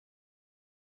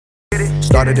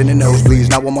Started in the nosebleeds,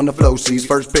 now I'm on the flow seas.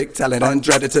 First pick talent,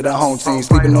 undreaded to the home team.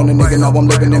 Sleeping on a nigga, now I'm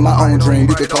living in my own dream.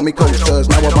 You can call me coach, cause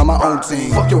now I'm on my own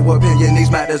team. Fuck your opinion,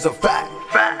 these matters are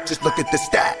fact. Just look at the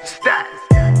stats.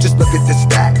 Just look at the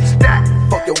stats.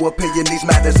 Fuck your opinion, these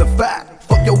matters are fact.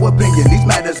 Fuck your opinion, these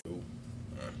matters.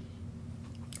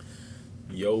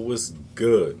 Yo, what's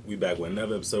good? We back with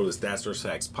another episode of the Stats vs.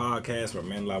 Facts podcast, where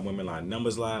men lie, women lie,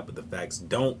 numbers lie, but the facts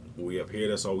don't. We up here,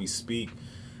 that's all we speak.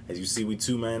 As you see, we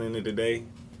two-man in it today.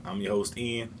 I'm your host,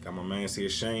 Ian. Got my man here,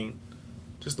 Shane.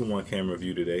 Just the one camera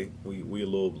view today. We a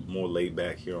little more laid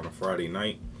back here on a Friday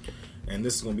night. And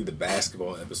this is going to be the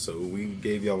basketball episode. We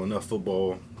gave y'all enough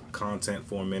football content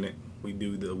for a minute. We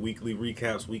do the weekly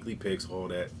recaps, weekly picks, all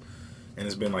that. And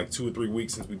it's been like 2 or 3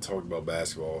 weeks since we talked about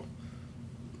basketball.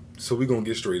 So we're going to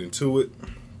get straight into it.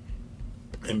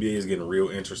 NBA is getting real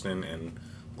interesting, and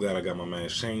I'm glad I got my man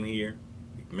Shane here,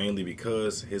 mainly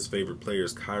because his favorite player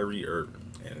is Kyrie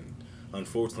Irving. And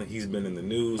unfortunately, he's been in the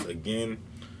news again.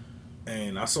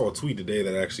 And I saw a tweet today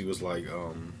that actually was like,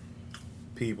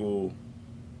 people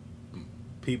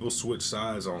switch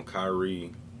sides on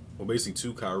Kyrie, well, basically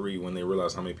to Kyrie, when they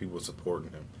realize how many people are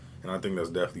supporting him. And I think that's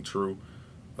definitely true.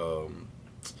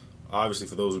 Obviously,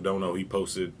 for those who don't know, he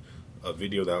posted a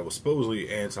video that was supposedly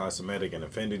anti-Semitic and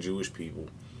offended Jewish people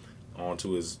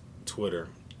onto his Twitter,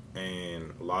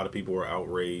 and a lot of people were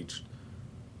outraged.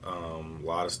 A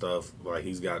lot of stuff, like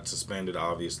he's got suspended,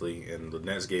 obviously, and the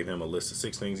Nets gave him a list of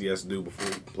 6 things he has to do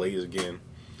before he plays again,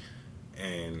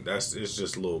 and it's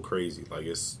just a little crazy. Like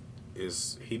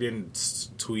he didn't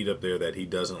tweet up there that he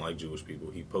doesn't like Jewish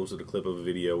people. He posted a clip of a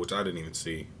video, which I didn't even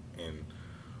see, and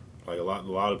like a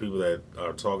lot of people that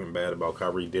are talking bad about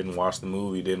Kyrie didn't watch the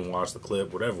movie, didn't watch the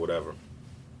clip, whatever.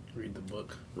 Read the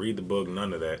book.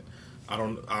 None of that.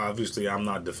 I'm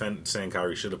not saying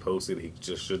Kyrie should have posted it. He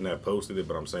just shouldn't have posted it.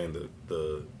 But I'm saying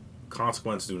the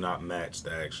consequences do not match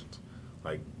the actions.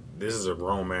 Like, this is a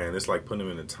grown man. It's like putting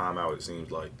him in a timeout, it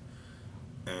seems like.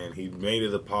 And he made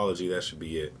an apology. That should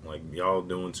be it. Like, y'all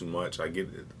doing too much. I get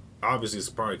it. Obviously, it's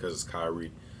probably because it's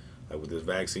Kyrie. Like, with this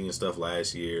vaccine stuff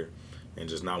last year, and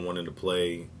just not wanting to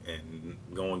play and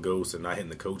going ghost and not hitting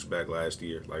the coach back last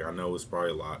year. Like, I know it's probably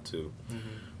a lot too. Mm-hmm.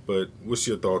 But what's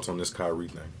your thoughts on this Kyrie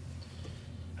thing?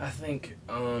 I think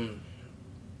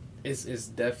it's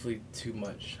definitely too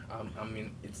much. I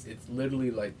mean, it's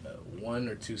literally like 1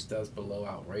 or 2 steps below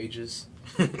outrageous.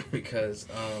 Because,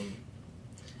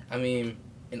 I mean,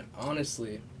 and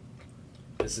honestly,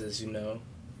 this is,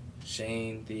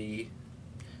 Shane the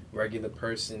regular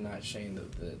person, not Shane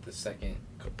the second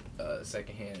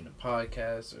hand in the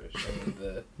podcast, or Shane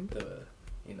the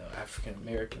African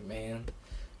American man.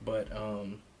 But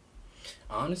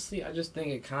honestly, I just think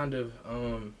it kind of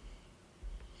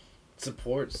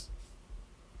supports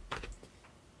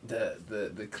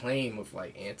the claim of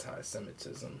like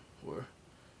anti-Semitism, or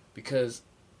because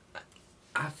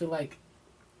I feel like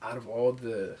out of all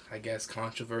the, I guess,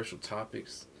 controversial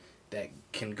topics that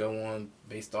can go on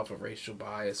based off of racial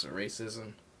bias or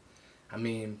racism, I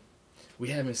mean, we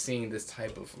haven't seen this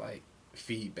type of like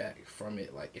feedback from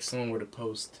it. Like, if someone were to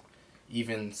post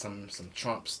even some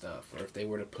Trump stuff, or if they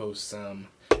were to post some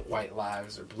white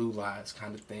lives or blue lives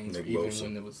kind of things, or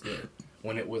even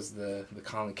when it was the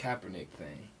Colin Kaepernick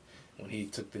thing, when he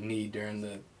took the knee during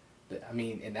the I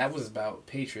mean, and that was about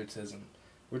patriotism.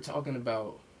 We're talking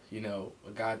about, a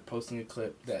guy posting a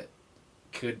clip that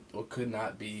could or could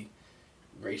not be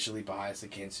racially biased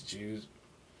against Jews.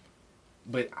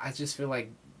 But I just feel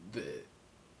like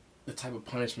the type of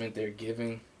punishment they're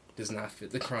giving does not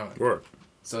fit the crime. Right.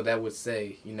 So that would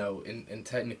say, and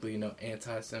technically,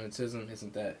 anti-Semitism,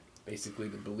 isn't that basically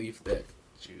the belief that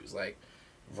Jews, like,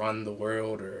 run the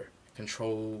world or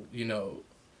control, I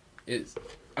mean,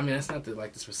 that's not the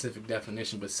specific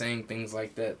definition, but saying things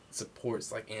like that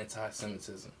supports, like,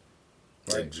 anti-Semitism.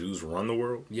 Right? Like, Jews run the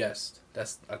world? Yes.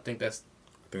 I think that's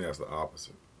the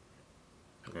opposite.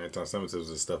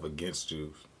 Anti-Semitism is stuff against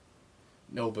Jews.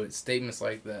 No, but statements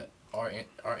like that are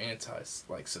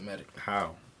anti-Semitic.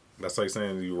 How? That's like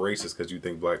saying you're racist because you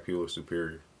think black people are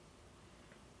superior.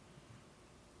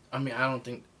 I mean, I don't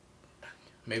think...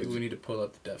 Maybe we need to pull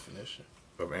up the definition.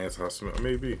 Of anti-Semitic?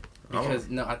 Maybe. Because,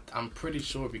 I'm pretty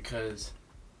sure, because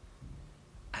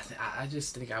I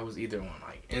just think I was either on,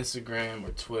 like, Instagram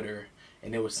or Twitter,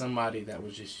 and there was somebody that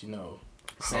was just, saying...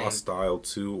 hostile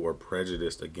to or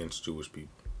prejudiced against Jewish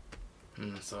people.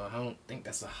 So I don't think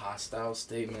that's a hostile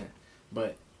statement.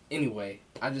 But anyway,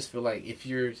 I just feel like if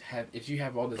you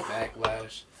have all this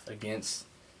backlash against,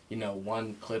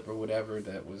 one clip or whatever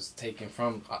that was taken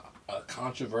from a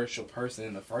controversial person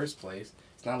in the first place,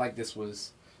 it's not like this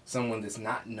was someone that's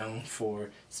not known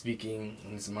for speaking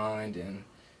his mind and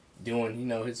doing,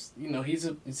 he's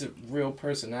a real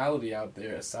personality out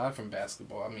there aside from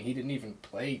basketball. I mean, he didn't even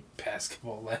play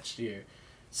basketball last year.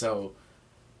 So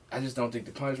I just don't think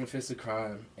the punishment fits the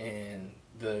crime, and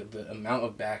the amount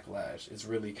of backlash is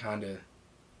really kind of,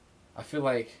 I feel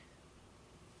like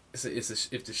it's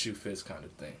a if the shoe fits kind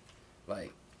of thing.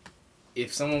 Like,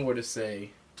 if someone were to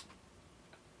say,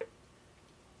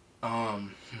 I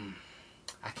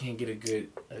can't get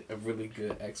a really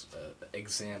good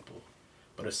example,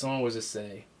 but if someone was to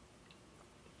say,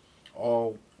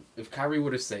 if Kyrie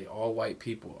were to say all white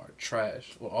people are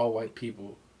trash, or all white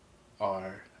people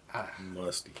are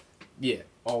musty. Yeah,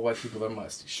 all white people are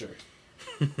musty, sure.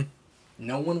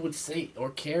 No one would say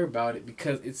or care about it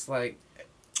because it's like,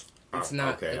 it's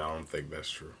not. Okay, I don't think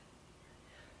that's true.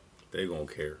 They gonna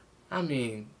care. I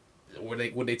mean, would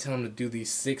they tell him to do the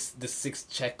six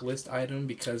checklist item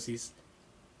because he's,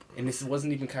 and this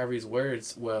wasn't even Kyrie's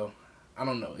words. Well, I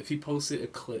don't know. If he posted a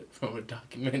clip from a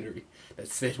documentary that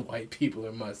said white people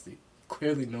are musty,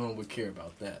 clearly no one would care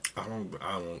about that. I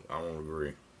don't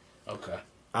agree. Okay.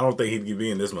 I don't think he'd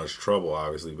be in this much trouble,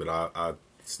 obviously, but I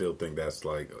still think that's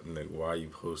like, why are you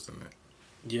posting that?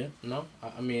 Yeah, no.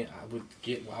 I mean, I would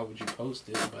get why would you post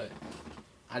it, but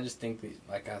I just think that,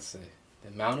 like I said, the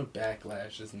amount of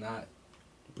backlash is not.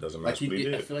 Doesn't match what he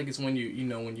did. I feel like it's when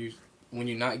when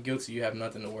you're not guilty, you have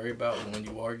nothing to worry about, and when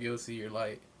you are guilty, you're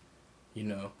like,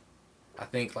 I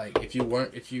think like if you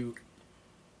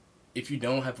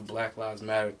don't have a Black Lives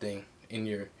Matter thing in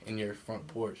your front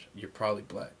porch, you're probably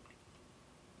black.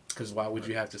 Because why would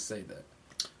you have to say that?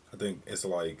 I think it's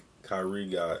like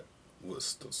Kyrie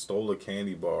stole a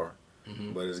candy bar,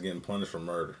 but is getting punished for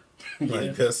murder.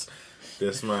 Like this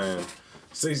man,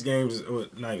 6 games,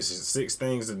 not even 6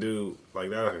 things to do. Like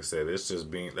that, like I said, that's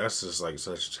just like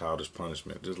such childish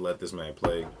punishment. Just let this man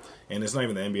play, and it's not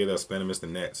even the NBA that's spending him, it's the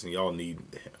Nets, and y'all need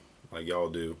him, like y'all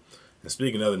do. And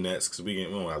speaking of the Nets, because we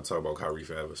don't have to talk about Kyrie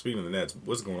forever. Speaking of the Nets,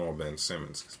 what's going on with Ben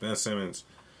Simmons? Because Ben Simmons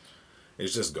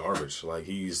is just garbage. Like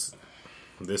this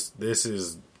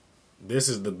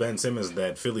is the Ben Simmons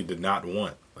that Philly did not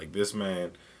want. Like this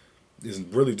man is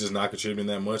really just not contributing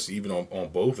that much, even on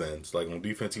both ends. Like on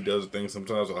defense, he does things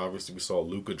sometimes. Obviously, we saw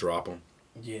Luka drop him.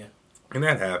 Yeah. And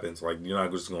that happens. Like you're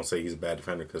not just gonna say he's a bad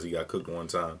defender because he got cooked one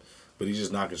time, but he's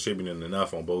just not contributing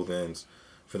enough on both ends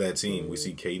for that team. We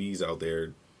see KD's out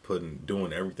there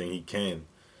doing everything he can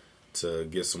to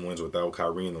get some wins without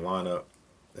Kyrie in the lineup,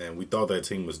 and we thought that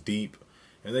team was deep,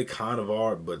 and they kind of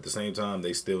are, but at the same time,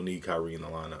 they still need Kyrie in the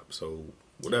lineup. So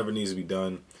whatever needs to be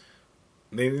done,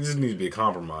 they just need to be a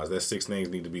compromise. That 6 things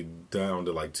need to be down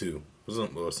to like 2,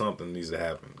 or something needs to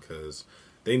happen because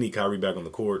they need Kyrie back on the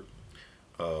court.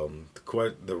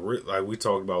 Like we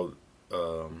talked about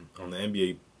on the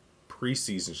NBA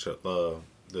preseason show,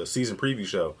 the season preview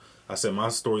show. I said my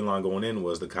storyline going in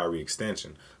was the Kyrie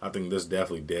extension. I think this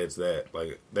definitely deads that.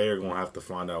 Like they're gonna have to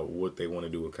find out what they want to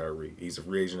do with Kyrie. He's a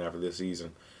free agent after this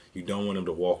season. You don't want him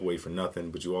to walk away for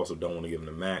nothing, but you also don't want to give him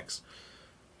the max.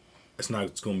 It's going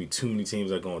to be too many teams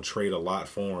that are going to trade a lot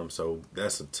for him, so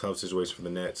that's a tough situation for the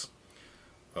Nets.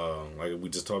 Like we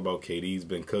just talked about, KD's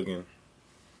been cooking.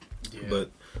 Yeah.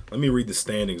 But let me read the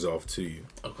standings off to you.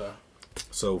 Okay.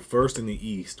 So first in the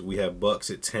East, we have Bucks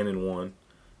at 10-1,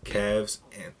 Cavs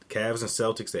and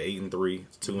Celtics at 8-3,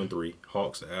 2-3.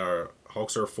 Hawks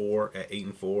are 4 at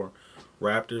 8-4.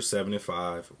 Raptors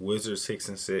 7-5, Wizards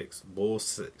 6-6,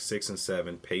 Bulls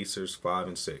 6-7, Pacers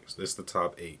 5-6. This is the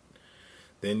top 8.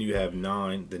 Then you have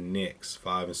 9, the Knicks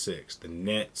 5-6, the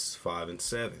Nets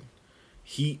 5-7,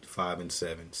 Heat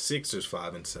 5-7, Sixers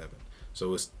 5-7.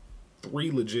 So it's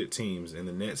 3 legit teams in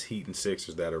the Nets, Heat, and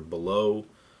Sixers that are below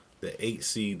the 8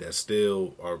 seed that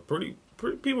still are pretty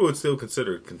people would still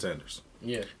consider contenders.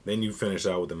 Yeah. Then you finish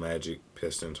out with the Magic,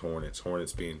 Pistons,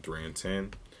 Hornets being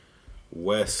 3-10.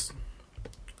 West,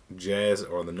 Jazz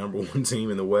are the number 1 team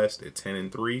in the West at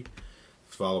 10-3,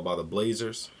 followed by the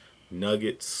Blazers,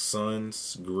 Nuggets,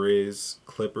 Suns, Grizz,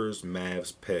 Clippers,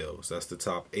 Mavs, Pels. That's the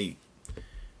top 8.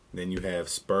 Then you have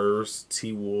Spurs,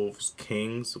 T-Wolves,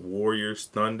 Kings, Warriors,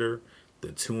 Thunder, the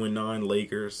 2-9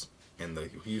 Lakers, and the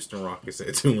Houston Rockets at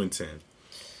 2-10.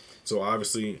 So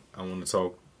obviously, I want to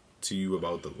talk to you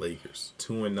about the Lakers,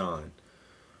 2-9.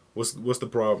 What's the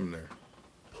problem there?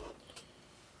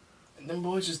 Them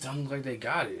boys just don't look like they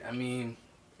got it. I mean,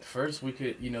 first we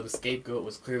could, the scapegoat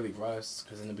was clearly Russ,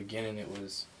 because in the beginning it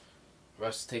was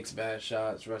Russ takes bad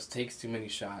shots, Russ takes too many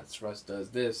shots, Russ does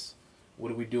this. What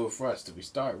do we do with Russ? Do we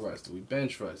start Russ? Do we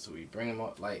bench Russ? Do we bring him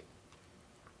up? Like,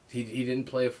 he didn't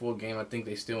play a full game. I think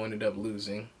they still ended up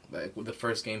losing. Like, with the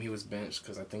first game he was benched,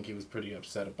 because I think he was pretty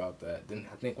upset about that. Then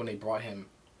I think when they brought him,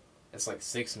 it's like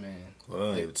 6 man.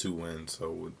 Well, they have 2 wins,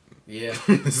 so Yeah.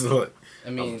 So, I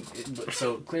mean,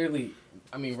 so clearly,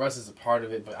 I mean, Russ is a part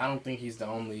of it, but I don't think he's not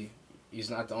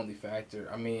the only factor.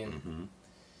 I mean,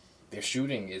 their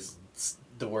shooting is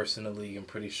the worst in the league, I'm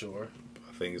pretty sure.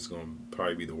 I think it's going to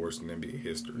probably be the worst in NBA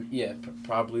history. Yeah,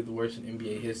 probably the worst in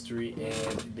NBA history,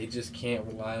 and they just can't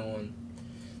rely on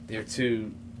their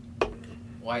two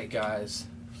white guys.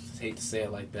 I hate to say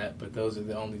it like that, but those are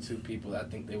the only two people I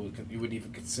think you would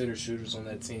even consider shooters on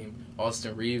that team.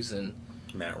 Austin Reeves and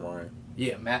Matt Ryan.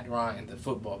 Yeah, Matt Ryan, the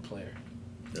football player.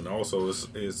 And also,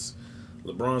 it's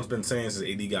LeBron's been saying since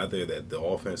AD got there that the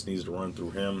offense needs to run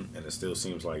through him, and it still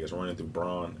seems like it's running through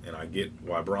Bron. And I get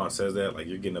why Bron says that. Like,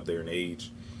 you're getting up there in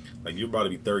age. Like, you're about to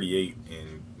be 38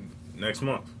 in next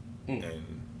month.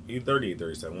 And you're 38,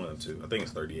 37, one or two. I think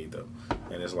it's 38, though.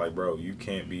 And it's like, bro, you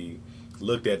can't be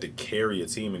looked at to carry a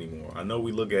team anymore. I know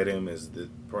we look at him as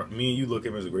me and you look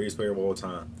at him as the greatest player of all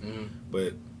time.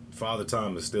 But Father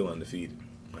Time is still undefeated.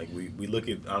 Like, we look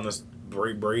at, honest,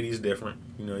 Brady's different.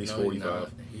 You know, he's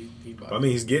 45. I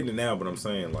mean, he's getting it now, but I'm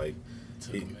saying, like,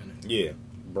 Took a minute. Yeah,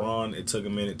 Bron, it took a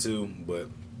minute too, but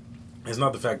it's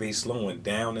not the fact that he's slowing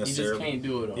down necessarily. He just can't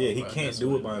do it all. Yeah, he can't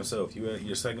do it by himself.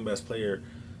 Your second best player,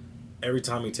 every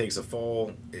time he takes a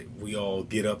fall, we all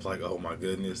get up like, oh my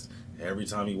goodness. Every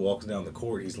time he walks down the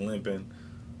court, he's limping.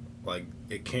 Like,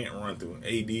 it can't run through him.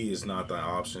 AD is not the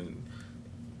option.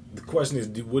 The question is,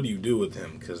 what do you do with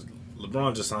him? Because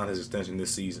LeBron just signed his extension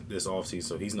this offseason,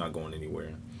 so he's not going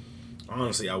anywhere.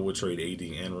 Honestly, I would trade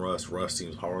AD and Russ. Russ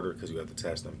seems harder because you have to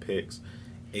attach them picks.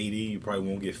 AD, you probably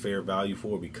won't get fair value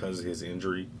for because of his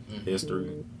injury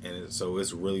history. And so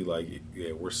it's really like,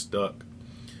 yeah, we're stuck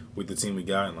with the team we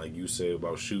got. And like you said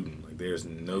about shooting, like there's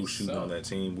no shooting on that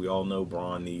team. We all know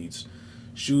Bron needs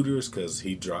shooters because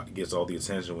he gets all the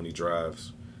attention when he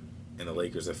drives. And the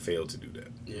Lakers have failed to do that.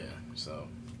 Yeah, so...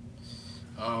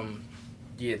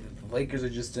 yeah, the Lakers are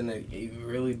just in a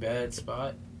really bad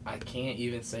spot. I can't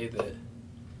even say that.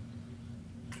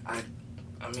 I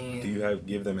mean, do you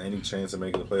give them any chance of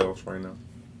making the playoffs right now?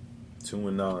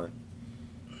 2-9.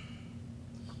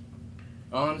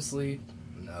 Honestly,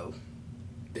 no.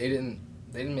 They didn't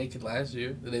make it last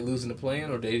year. Did they lose in the play-in,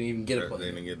 or they didn't even get a play-in?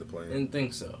 They didn't get the play-in. Didn't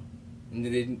think so. And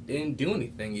they didn't do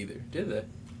anything either, did they?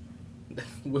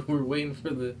 We're waiting for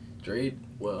the trade.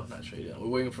 Well, not trade. We're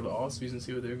waiting for the offseason to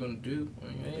see what they're going to do. I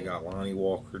mean, they got Lonnie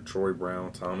Walker, Troy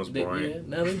Brown, Thomas Bryant.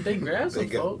 Yeah, now they grabbed some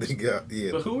folks.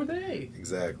 Yeah. But who are they?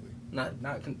 Exactly. Not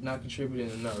contributing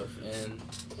enough, and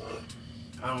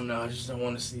I don't know. I just don't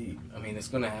want to see. I mean, it's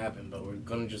going to happen, but we're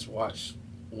going to just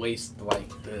waste like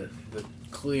the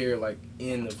clear like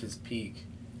end of his peak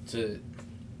to.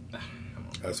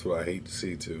 That's what I hate to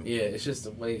see too. Yeah, it's just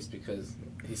a waste because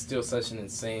he's still such an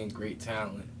insane, great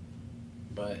talent.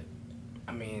 But,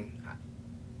 I mean,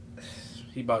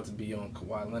 he about to be on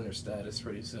Kawhi Leonard status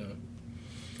pretty soon.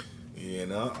 Yeah,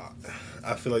 no,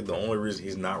 I feel like the only reason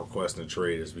he's not requesting a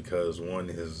trade is because, one,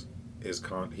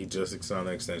 he just signed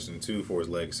an extension, 2, for his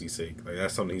legacy's sake. Like,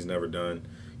 that's something he's never done.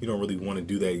 You don't really want to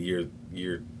do that year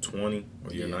 20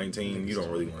 or year 19. You don't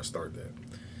really want to start that.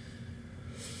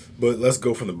 But let's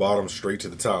go from the bottom straight to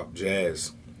the top.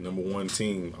 Jazz, number 1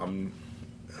 team.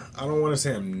 I don't want to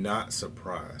say I'm not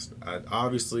surprised. I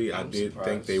did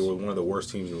think they were one of the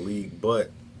worst teams in the league,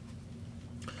 but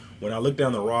when I look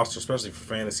down the roster, especially for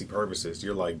fantasy purposes,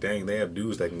 you're like, dang, they have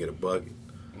dudes that can get a bucket.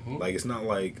 Like, it's not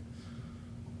like,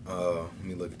 let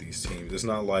me look at these teams. It's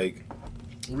not like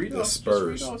the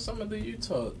Spurs. Just read off some of the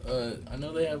Utah. I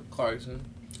know they have Clarkson.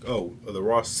 Oh, the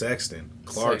Ross Sexton,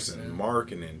 Clarkson,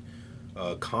 Markkanen,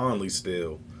 Conley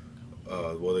still.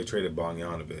 Well, they traded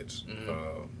Bogdanovic.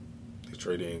 They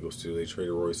traded Ingles too. They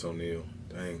traded Royce O'Neal.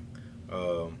 Dang.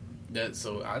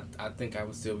 So I think I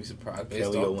would still be surprised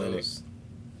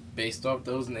based off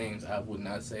those names. I would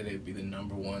not say they'd be the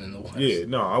number 1 in the West. Yeah,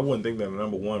 no, I wouldn't think they're the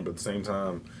number 1. But at the same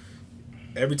time,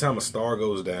 every time a star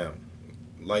goes down,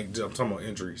 like I'm talking about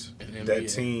injuries, that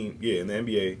team, in the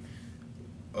NBA,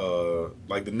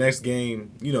 like the next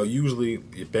game, usually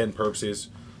if betting purposes,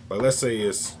 like let's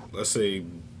say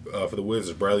for the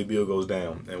Wizards, Bradley Beal goes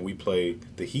down, and we play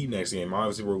the Heat next game.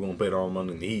 Obviously, we're going to play it all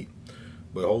money in the Heat.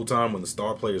 But the whole time when the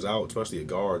star player's out, especially a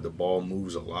guard, the ball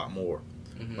moves a lot more.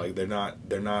 Like they're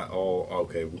not all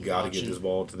okay. We got to get this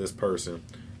ball to this person,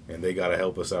 and they got to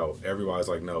help us out. Everybody's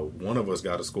like, no, one of us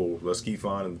got to score. Let's keep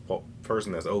finding the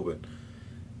person that's open.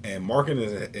 And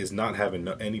Markkanen is not having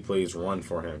any plays run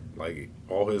for him. Like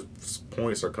all his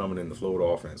points are coming in the float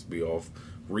offense, be off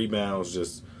rebounds,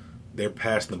 just. They're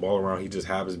passing the ball around. He just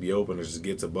happens to be open and just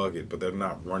gets a bucket, but they're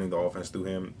not running the offense through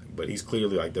him. But he's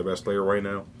clearly like their best player right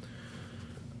now.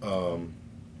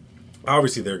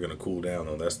 Obviously, they're going to cool down,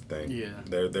 though. That's the thing. Yeah.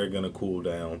 They're going to cool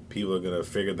down. People are going to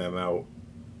figure them out,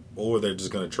 or they're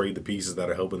just going to trade the pieces that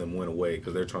are helping them win away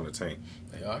because they're trying to tank.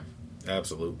 They are?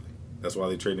 Absolutely. That's why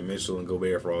they traded Mitchell and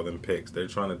Gobert for all them picks. They're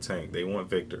trying to tank. They want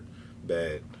Victor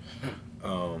bad.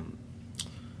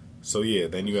 So yeah,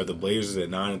 then you have the Blazers at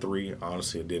 9-3.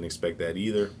 Honestly, I didn't expect that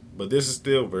either. But this is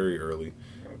still very early.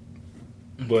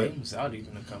 But Dame's out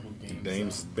even a couple games.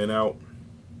 Dame's been out.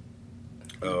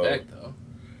 He's back though.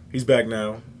 He's back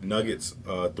now. Nuggets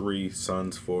 3,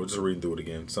 Suns 4. Just reading through it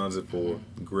again. Suns at 4,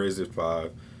 Grizz at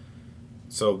 5.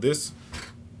 So this.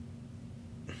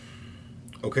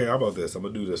 Okay, how about this? I'm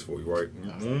gonna do this for you, right?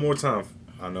 One more time.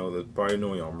 I know that probably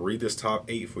annoying you. I'm gonna read this top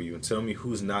 8 for you and tell me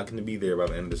who's not gonna be there by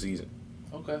the end of the season.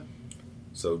 Okay.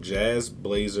 So Jazz,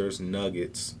 Blazers,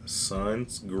 Nuggets,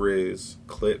 Suns, Grizz,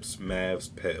 Clips,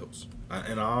 Mavs, Pels.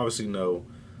 And I obviously know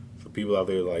for people out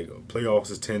there like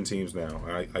playoffs is 10 teams now.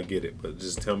 I get it, but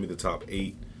just tell me the top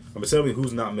 8. I'm gonna tell me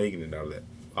who's not making it out of that.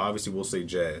 Obviously, we'll say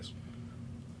Jazz.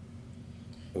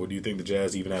 Or do you think the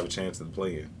Jazz even have a chance to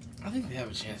play in? I think they have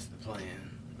a chance to play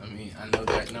in. I mean, I know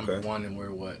they're at number 1 and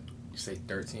we're what? You say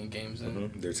 13 games in?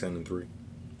 Mm-hmm. They're 10-3.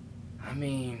 I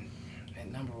mean,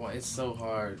 at number 1, it's so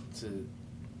hard to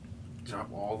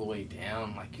drop all the way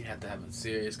down. Like, you have to have a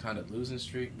serious kind of losing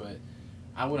streak. But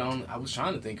I was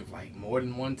trying to think of like more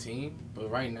than one team.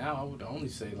 But right now, I would only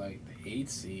say like the 8th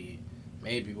seed,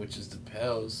 maybe, which is the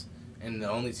Pels. And the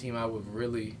only team I would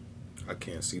really... I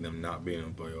can't see them not being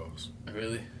in the playoffs.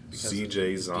 Really?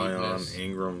 CJ, Zion, deepness.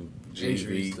 Ingram,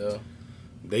 Injuries, JV. though.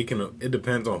 They can. It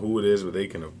depends on who it is, but they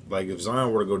can. Like if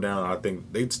Zion were to go down, I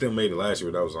think they'd still made it last year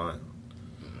without Zion.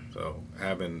 So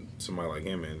having somebody like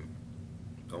him in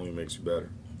only makes you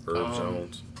better. Herb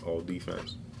Jones, all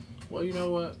defense. Well, you know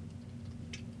what?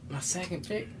 My second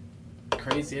pick,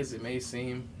 crazy as it may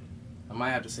seem, I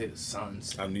might have to say the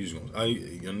Suns. I knew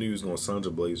he was going Suns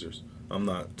or Blazers. I'm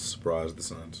not surprised the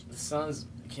Suns. The Suns,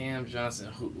 Cam Johnson,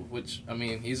 which I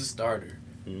mean, he's a starter.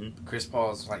 Mm-hmm. Chris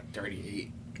Paul's like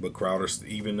 38. But Crowder,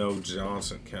 even though Cam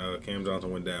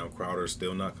Johnson went down, Crowder's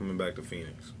still not coming back to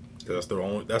Phoenix. Cause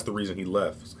that's the reason he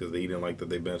left. Because he didn't like that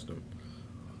they benched him.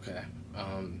 Okay.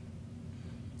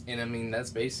 And I mean that's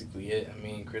basically it. I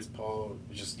mean Chris Paul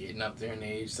is just getting up there in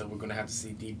age, so we're gonna have to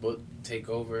see D Book take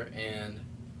over, and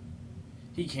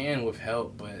he can with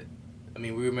help. But I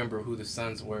mean we remember who the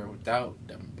Suns were without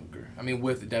Devin Booker. I mean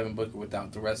with Devin Booker,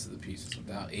 without the rest of the pieces,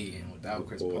 without Ayton, without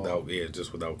Chris Paul.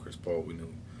 Just without Chris Paul, we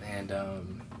knew. And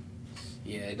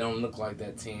yeah, it don't look like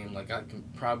that team. Like I can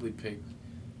probably pick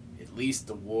at least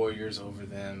the Warriors over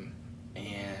them.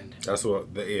 And that's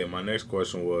what. My next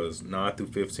question was 9 through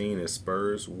 15 is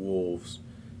Spurs, Wolves,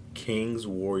 Kings,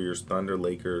 Warriors, Thunder,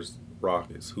 Lakers,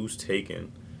 Rockets. Who's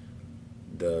taking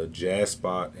the Jazz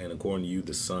spot and according to you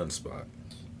the Sun spot?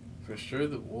 For sure,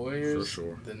 the Warriors. For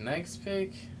sure. The next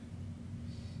pick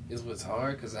is what's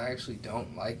hard because I actually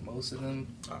don't like most of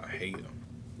them. I hate them.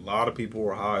 A lot of people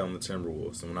were high on the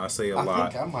Timberwolves. And when I say I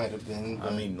think I might have been. I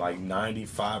mean, like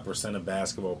 95% of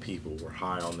basketball people were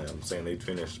high on them, saying they'd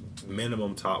finish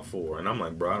minimum top 4. And I'm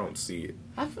like, bro, I don't see it.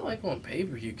 I feel like on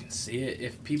paper you can see it.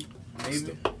 If people,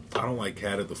 maybe. I don't like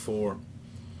Cat at the 4.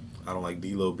 I don't like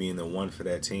D'Lo being the 1 for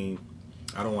that team.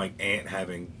 I don't like Ant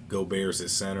having Gobert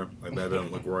as center. Like, that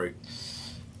doesn't look right.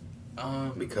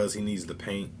 Because he needs the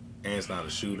paint. Ant's not a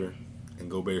shooter.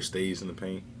 And Gobert stays in the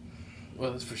paint.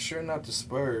 Well, it's for sure not the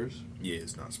Spurs. Yeah,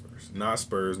 it's not Spurs. Not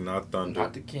Spurs, not Thunder.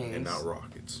 Not the Kings. And not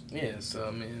Rockets. Yeah, so,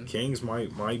 I mean... Kings might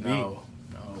be. No.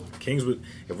 Kings would...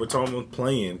 If we're talking about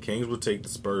playing, Kings would take the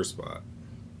Spurs spot.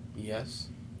 Yes.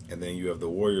 And then you have the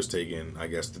Warriors taking, I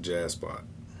guess, the Jazz spot.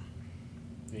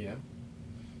 Yeah.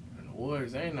 And the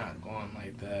Warriors, they're not going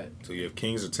like that. So you have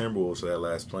Kings or Timberwolves for that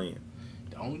last play-in.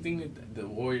 The only thing that the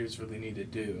Warriors really need to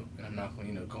do, and I'm not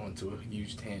going to go into a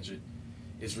huge tangent,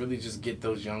 is really just get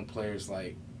those young players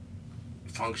like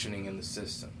functioning in the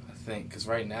system. I think because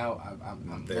right now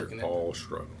I'm They're looking at all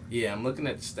struggling. Yeah, I'm looking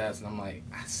at the stats and I'm like,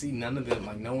 I see none of them.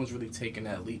 Like no one's really taking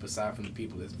that leap aside from the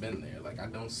people that's been there. Like I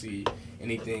don't see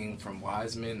anything from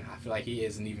Wiseman. I feel like he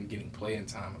isn't even getting playing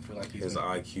time. I feel like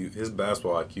His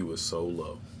basketball IQ is so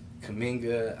low.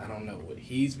 Kuminga, I don't know what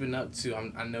he's been up to.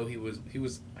 I know he was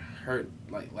hurt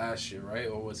like last year, right?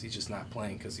 Or was he just not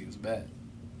playing because he was bad?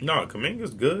 No,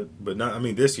 Kuminga's good, but not. I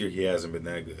mean, this year he hasn't been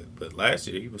that good. But last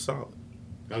year he was solid.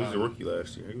 He was a rookie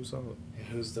last year. He was solid. And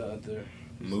who's the other?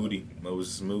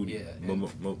 Moses Moody. Yeah.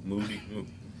 Moody.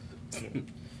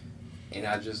 And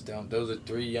I just don't. Those are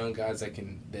 3 young guys that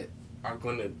can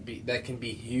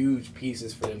be huge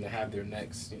pieces for them to have their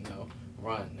next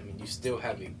run. I mean, you still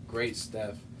have a great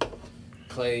Steph.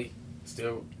 Clay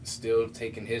still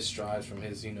taking his strides from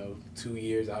his 2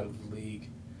 years out of the league.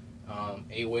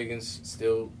 A. Wiggins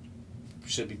still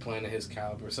should be playing at his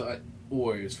caliber. So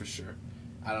Warriors for sure.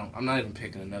 I'm not even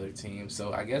picking another team.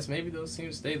 So I guess maybe those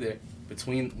teams stay there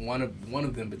between one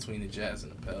of them between the Jazz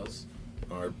and the Pels.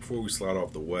 All right, before we slide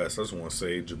off the West, I just want to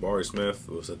say Jabari Smith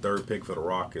was the third pick for the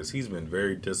Rockets. He's been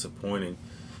very disappointing.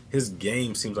 His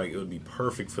game seems like it would be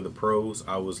perfect for the pros.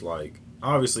 I was like,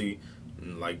 obviously,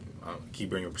 like I keep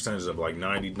bringing percentages up, like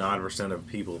 99% of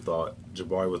people thought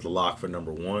Jabari was the lock for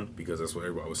number one because that's what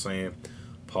everybody was saying.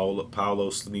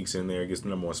 Paolo sneaks in there, gets the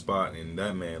number one spot, and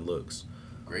that man looks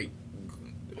great.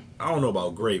 I don't know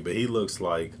about great, but he looks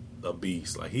like a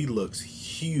beast. Like, he looks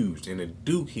huge. And at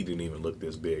Duke, he didn't even look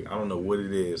this big. I don't know what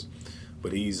it is,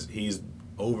 but he's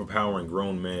overpowering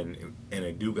grown men. And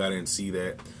at Duke, I didn't see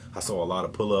that. I saw a lot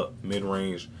of pull-up,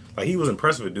 mid-range. Like, he was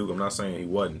impressive at Duke. I'm not saying he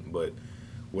wasn't. But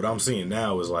what I'm seeing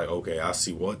now is like, okay, I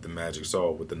see what the Magic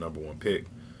saw with the number one pick.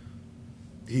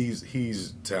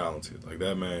 He's talented. Like,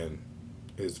 that man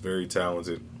is very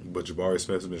talented. But Jabari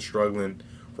Smith has been struggling.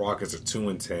 Rockets are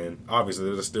 2-10. Obviously,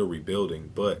 they're still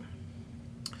rebuilding, but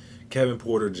Kevin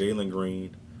Porter, Jalen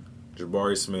Green,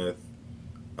 Jabari Smith,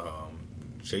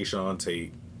 Jayshawn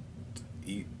Tate,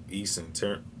 Eason,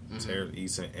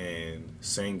 and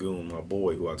Sengun, my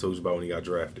boy, who I told you about when he got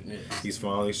drafted. Yeah. He's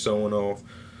finally showing off.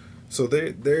 So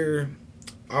they're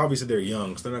obviously they're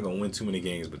young, so they're not gonna win too many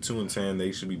games. But 2-10,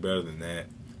 they should be better than that.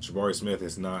 Jabari Smith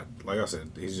is not, like I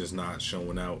said, he's just not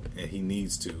showing out, and he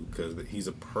needs to because he's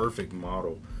a perfect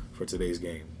model for today's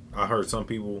game. I heard some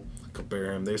people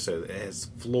compare him. They said his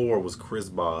floor was Chris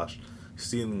Bosh,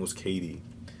 ceiling was KD,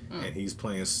 and he's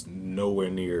playing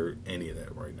nowhere near any of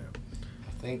that right now.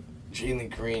 I think Jalen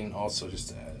Green also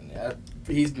just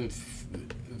he's been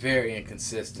very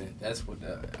inconsistent. That's what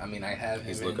I have him.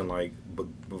 He's looking like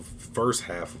the first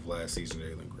half of last season,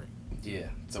 Jalen Green. Yeah.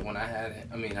 So when I have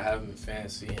him in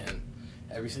fantasy, and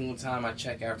every single time I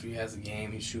check after he has a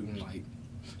game, he's shooting like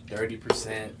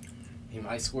 30%. He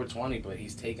might score 20, but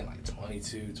he's taking like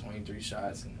 22, 23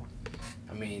 shots. And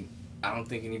I don't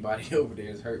think anybody over there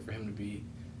is hurt for him to be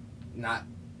not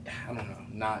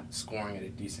scoring at a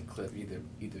decent clip. Either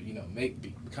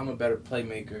become a better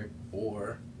playmaker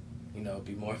or,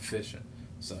 be more efficient.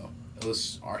 So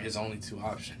those are his only two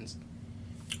options.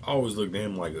 I always looked at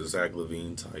him like a Zach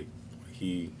LaVine type.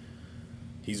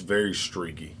 He's very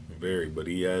streaky, but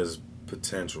he has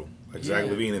potential. Like Zach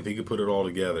LaVine, if he could put it all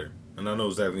together, and I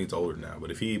know Zach LaVine's older now, but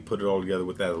if he put it all together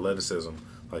with that athleticism,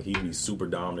 like he'd be super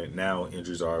dominant. Now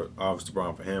injuries are obviously a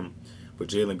problem for him, but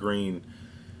Jalen Green,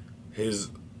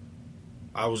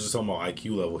 I was just talking about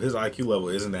IQ level. His IQ level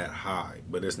isn't that high,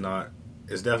 but it's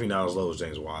definitely not as low as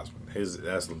James Wiseman.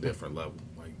 That's a different level.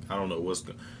 Like, I don't know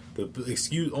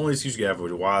the only excuse you have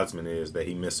for Wiseman is that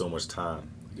he missed so much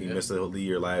time. He missed the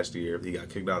year last year. He got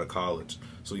kicked out of college,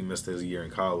 so he missed his year in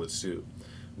college too.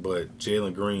 But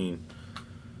Jalen Green,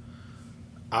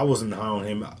 I wasn't high on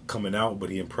him coming out, but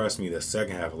he impressed me the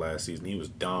second half of last season. He was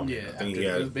dominant. Yeah, I think he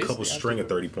had a couple string of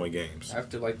 30-point games.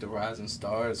 After like the Rising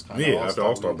Stars, after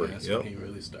All-Star break, when he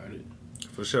really started.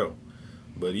 For sure.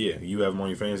 But yeah, you have him on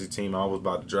your fantasy team. I was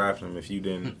about to draft him if you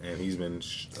didn't, and he's been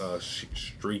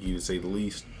streaky to say the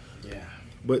least. Yeah.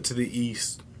 But to the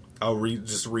East, I'll read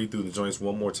through the joints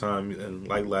one more time, and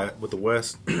like with the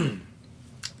West,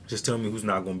 just tell me who's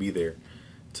not going to be there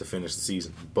to finish the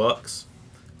season. Bucks,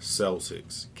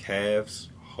 Celtics, Cavs,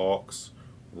 Hawks,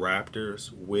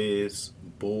 Raptors, Wiz,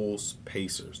 Bulls,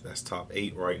 Pacers. That's top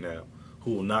 8 right now.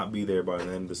 Who will not be there by the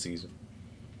end of the season?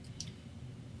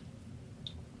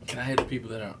 Can I hit the people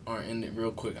that aren't in it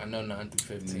real quick? I know 9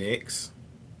 through 15. Knicks,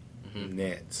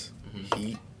 Nets,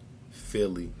 Heat,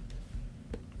 Philly,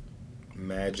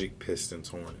 Magic, Pistons,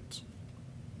 Hornets.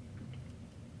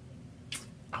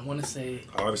 I want to say...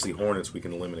 Obviously, Hornets we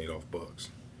can eliminate off Bucks.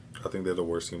 I think they're the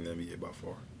worst team in the NBA by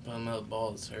far. But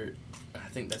Ball is hurt. I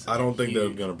think that's... I don't think they're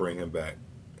going to bring him back.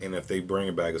 And if they bring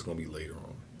him back, it's going to be later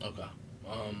on. Okay.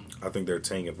 I think they're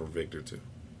tanking for Victor, too.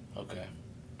 Okay.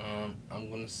 I'm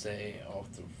going to say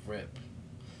off the rip.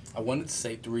 I wanted to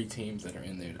say 3 teams that are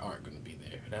in there that aren't going to be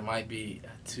there. That might be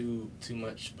too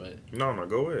much, but... No,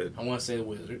 go ahead. I want to say the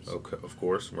Wizards. Okay, of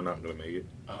course. We're not going to make it.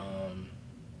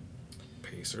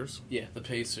 Pacers? Yeah, the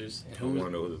Pacers. And I want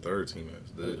to know who the third team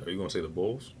is. Are you going to say the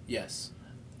Bulls? Yes.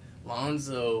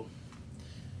 Lonzo...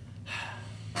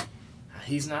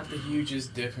 He's not the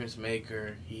hugest difference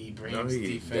maker. He brings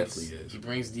defense. Definitely is. He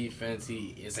brings defense.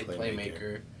 He is a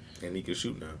playmaker. And he can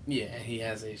shoot now. Yeah, and he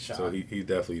has a shot. So he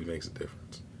definitely makes a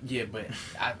difference. Yeah, but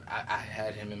I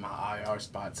had him in my IR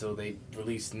spot. So they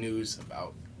released news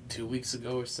about 2 weeks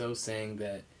ago or so saying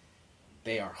that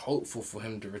they are hopeful for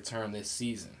him to return this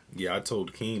season. Yeah, I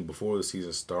told King before the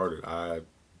season started, I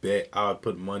bet, I'd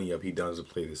put money up he doesn't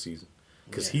play this season.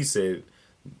 Because Yeah. he said,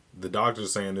 the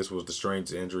doctor's saying this was the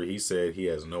strangest injury. He said he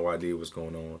has no idea what's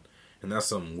going on. And that's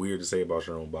something weird to say about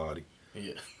your own body.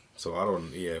 Yeah. So I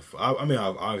don't, yeah.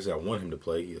 Obviously I want him to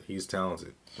play. He's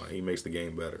talented. Like, he makes the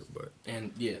game better. But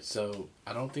And yeah, so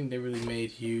I don't think they really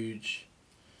made huge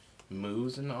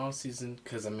moves in the offseason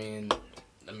because I mean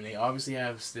they obviously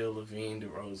have still Levine,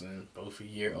 DeRozan, both a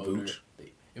year older.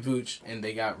 Vooch, and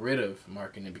they got rid of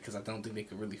Markkanen because I don't think they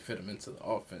could really fit him into the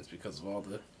offense because of all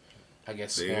the, I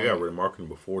guess. they got rid of Markkanen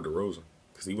before DeRozan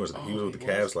because he was with the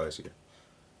Cavs last year.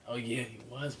 Oh yeah, he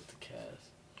was with the Cavs,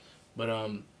 but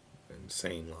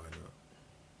Insane lineup.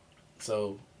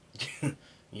 So,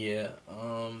 yeah.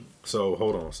 So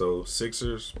hold on. So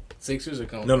Sixers Sixers are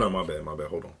going. No, my bad.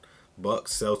 Hold on.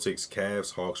 Bucks, Celtics,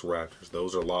 Cavs, Hawks, Raptors.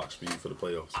 Those are locks for you for the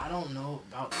playoffs. I don't know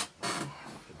about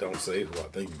Don't say what I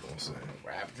think you're gonna say.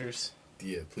 Raptors.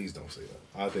 Yeah, please don't say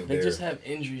that. I think They just have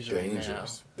injuries dangerous. right now.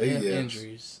 They They have yes.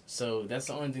 injuries, so that's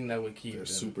the only thing that would keep They're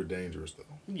them. super dangerous though.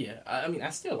 Yeah, I mean, I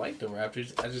still like the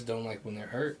Raptors. I just don't like when they're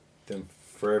hurt. Them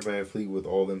Fred VanVleet with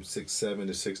all them 6'7"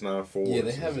 to 6'9" forwards. Yeah,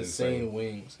 they have is insane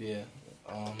wings. Yeah,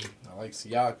 I like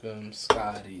Siakam,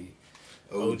 Scotty,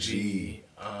 OG.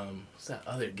 What's that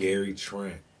other dude? Gary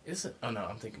Trent, Oh no,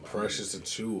 I'm thinking about Precious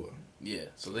Achua, Yeah,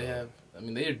 so they have. I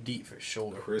mean, they're deep for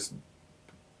sure. Chris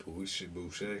Boucher,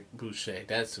 Boucher,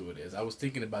 that's who it is. I was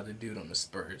thinking about the dude on the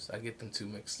Spurs. I get them two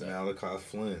mixed up. Malachi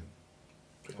Flynn.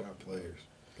 They got players.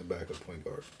 The backup point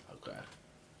guard. Okay,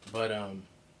 but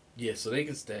yeah, so they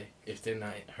can stay if they're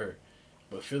not hurt.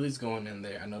 But Philly's going in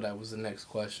there. I know that was the next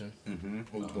question. Mm-hmm.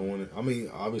 Who's going in? I mean,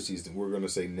 obviously, we're going to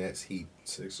say Nets, Heat,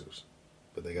 Sixers.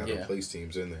 But they got to place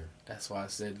teams in there. That's why I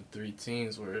said the three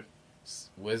teams were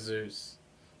Wizards,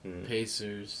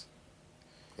 Pacers,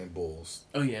 and Bulls.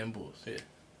 Oh, yeah, and Bulls, yeah.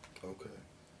 Okay.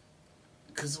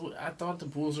 Because I thought the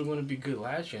Bulls were going to be good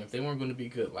last year. If they weren't going to be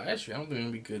good last year, I don't think they're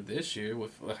going to be good this year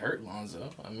with hurt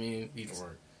Lonzo. I mean,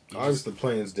 obviously the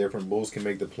play-in's different. Bulls can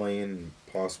make the play-in and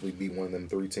possibly beat one of them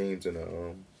three teams in a,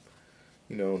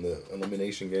 in the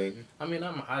elimination game. I mean,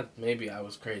 maybe I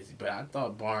was crazy, but I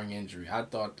thought barring injury, I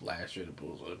thought last year the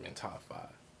Bulls would have been top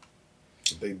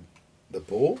 5. The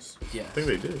Bulls? Yeah, I think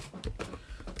they did.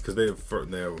 Because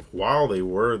while they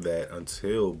were that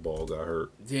until Ball got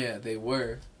hurt. Yeah, they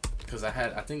were. Because I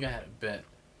think I had a bet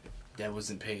that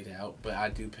wasn't paid out, but I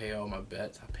do pay all my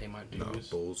bets. I pay my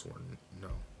dues. No, Bulls were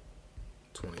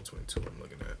 2022. I'm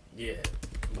looking at. Yeah,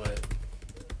 but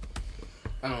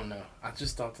I don't know. I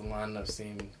just thought the lineup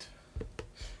seemed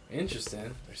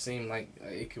interesting. Or seemed like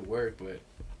it could work, but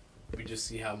we just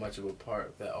see how much of a part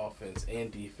of that offense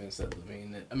and defense that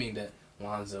that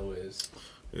Lonzo is.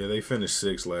 Yeah, they finished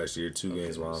 6th last year, 2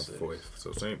 games behind 4th.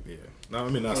 So same, yeah. No, I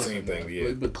mean not same thing, but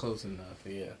yeah. But close enough,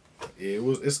 yeah. Yeah,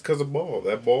 it's because of Ball.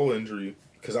 That Ball injury.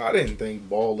 Because I didn't think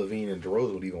Ball, Levine, and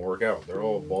DeRozan would even work out. They're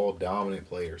all ball dominant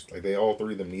players. Like all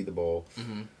three of them need the ball.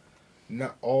 Mm-hmm.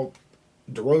 Not all.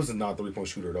 DeRozan not a 3-point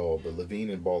shooter at all, but Levine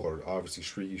and Ball are obviously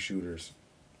streaky shooters.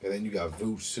 And then you got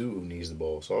Vooch too, who needs the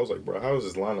ball. So I was like, bro, how is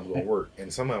this lineup gonna work?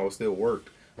 And somehow it still worked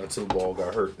until Ball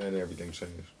got hurt. Then everything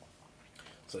changed.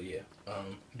 So yeah,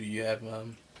 do you have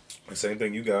The same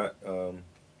thing you got.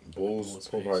 Bulls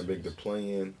probably make the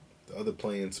play-in, the other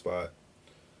play-in spot.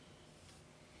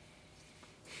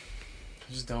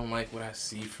 I just don't like what I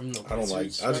see from the. I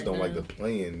just don't like the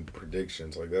play-in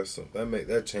predictions. Like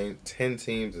that change. 10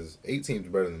 teams is 8 teams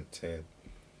better than 10.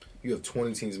 You have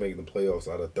 20 teams making the playoffs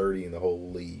out of 30 in the whole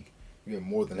league. You have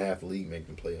more than half the league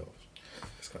making the playoffs.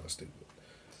 It's kind of stupid.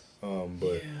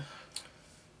 But. Yeah.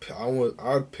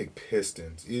 I'd pick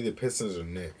Pistons. Either Pistons or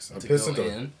Knicks.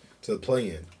 Pistons to the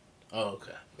play-in. Oh,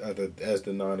 okay. As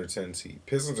the 9 or 10 seed.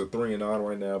 Pistons are 3-9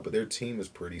 right now, but their team is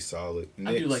pretty solid.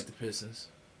 I do like the Pistons.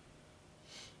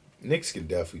 Knicks can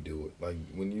definitely do it. Like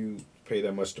when you pay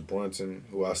that much to Brunson,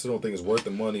 who I still don't think is worth the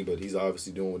money, but he's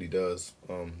obviously doing what he does.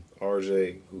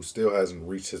 RJ, who still hasn't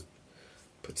reached his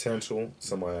potential,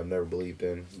 somebody I've never believed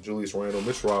in. Julius Randle,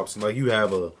 Mitch Robinson. Like you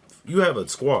have a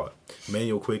squad.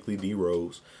 Manuel Quickley, D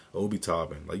Rose, Obi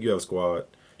Toppin. Like you have a squad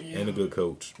and a good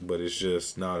coach, but it's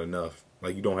just not enough.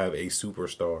 Like you don't have a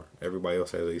superstar. Everybody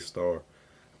else has a star,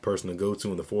 person to go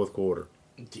to in the fourth quarter.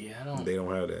 Yeah, They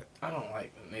don't have that. I don't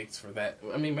like the Knicks for that.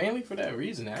 I mean, mainly for that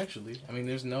reason, actually. I mean,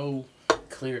 there's no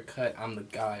clear cut. I'm the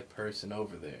guy person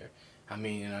over there. I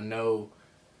mean, and I know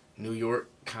New York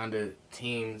kind of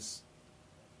teams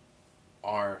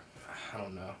are, I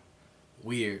don't know,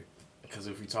 weird. Because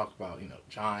if we talk about,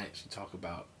 Giants, you talk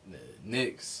about the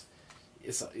Knicks,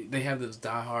 they have those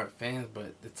diehard fans,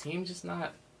 but the team just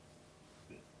not,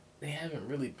 they haven't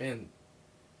really been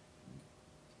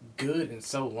good in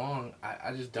so long.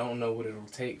 I just don't know what it'll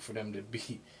take for them to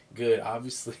be good.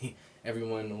 Obviously,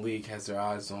 everyone in the league has their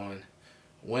eyes on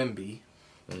Wemby.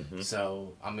 Mm-hmm.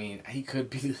 So, I mean, he could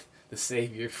be the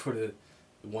savior for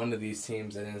one of these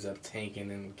teams that ends up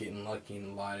tanking and getting lucky in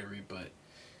the lottery, but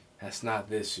that's not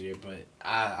this year. But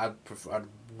I'd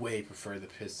way prefer the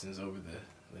Pistons over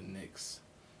the Knicks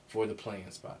for the playing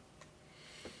spot.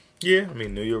 Yeah, I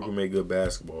mean, New York will make good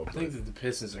basketball. I think that the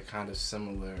Pistons are kind of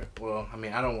similar. Well, I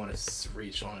mean, I don't want to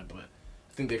reach on it, but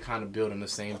I think they're kind of building the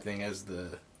same thing as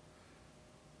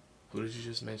who did you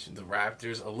just mention? The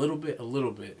Raptors. A little bit.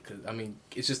 Because, I mean,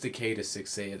 it's just a K to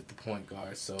 6'8" at the point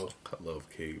guard. So I love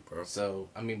K, bro. So,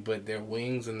 I mean, but their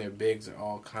wings and their bigs are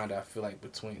all kind of, I feel like,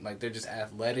 between, like, they're just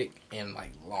athletic and,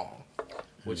 like, long,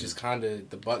 which is kind of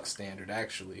the Bucks standard,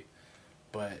 actually.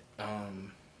 But,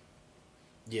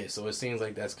 yeah, so it seems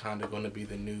like that's kind of going to be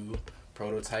the new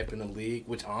prototype in the league,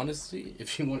 which, honestly,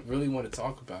 if you really want to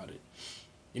talk about it,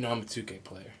 you know, I'm a 2K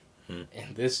player.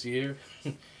 And this year,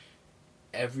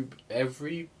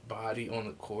 everybody on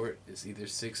the court is either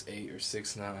 6'8" or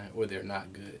 6'9", or they're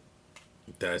not good.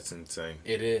 That's insane.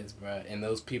 It is, bro. And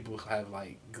those people have,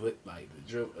 like the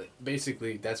dribble.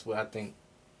 Basically, that's what I think.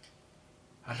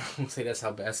 I don't want to say that's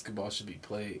how basketball should be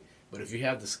played, but if you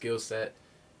have the skill set,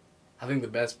 I think the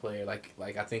best player, like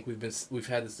I think we've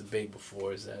had this debate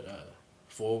before, is that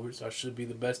forwards should be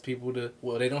the best people to.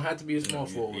 Well, they don't have to be a small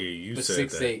forward. Yeah, you but said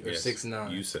 6'8" or yes,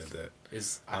 6'9". You said that.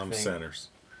 I think centers.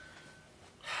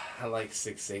 I like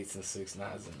 6'8" and 6'9"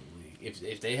 in the league.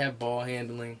 If they have ball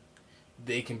handling,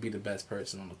 they can be the best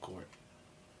person on the court.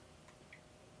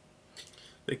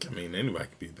 Anybody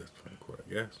can be the best player on the court,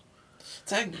 I guess.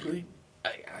 Technically,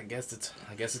 I guess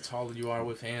the taller you are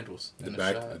with handles. The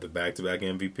back-to-back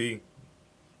MVP.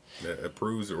 That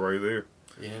proves it right there.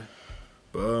 Yeah.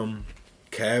 But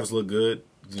Cavs look good.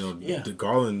 You know, Yeah.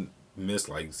 Garland missed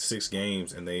like 6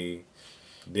 games, and they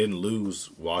didn't lose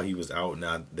while he was out.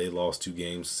 Now they lost 2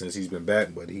 games since he's been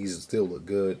back, but he's still looked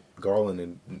good. Garland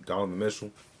and Donovan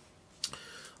Mitchell.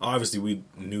 Obviously, we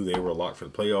knew they were a lock for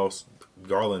the playoffs.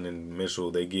 Garland and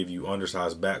Mitchell, they give you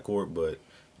undersized backcourt, but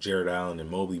Jared Allen and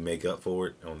Mobley make up for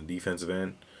it on the defensive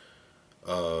end.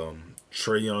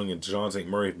 Trae Young and DeJounte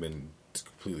Murray have been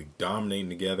completely dominating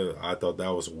together. I thought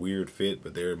that was a weird fit,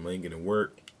 but they're making it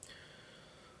work.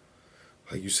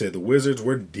 Like you said, the Wizards,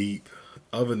 we're deep.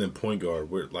 Other than point guard,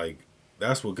 we're like,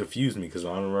 that's what confused me, because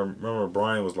I remember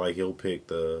Brian was like, he'll pick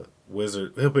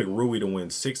Rui to win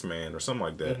 6-man or something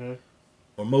like that. Mm-hmm.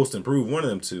 Or most improved, one of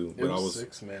them two. It was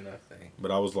 6-man, I think.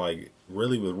 But I was like,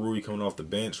 really, with Rui coming off the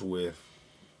bench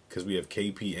because we have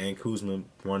KP and Kuzma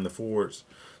running the forwards,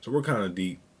 so we're kind of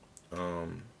deep.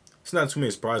 It's not too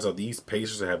many surprises out the East.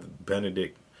 Pacers have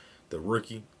Benedict, the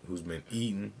rookie, who's been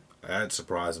eating. That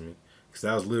surprised me, because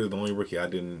that was literally the only rookie I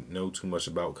didn't know too much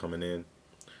about coming in.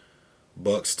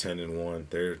 Bucks 10-1.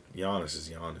 Giannis is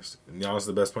Giannis. Giannis is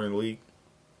the best player in the league.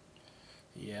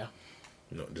 Yeah.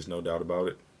 No, there's no doubt about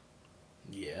it.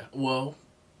 Yeah. Well,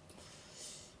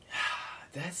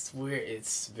 that's where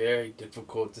it's very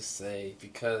difficult to say,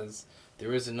 because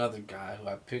there is another guy who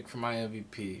I picked for my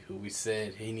MVP who we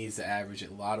said he needs to average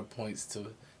a lot of points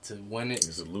to win it.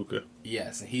 Is it Luka?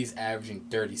 Yes, and he's averaging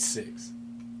 36.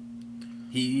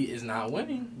 He is not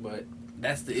winning, but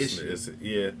that's the issue.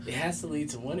 Yeah. It has to lead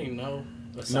to winning, no?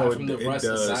 Aside from the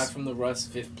Russ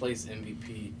 5th place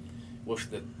MVP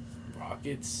with the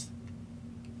Rockets.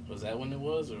 Was that when it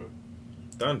was, or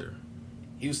Thunder?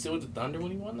 He was still with the Thunder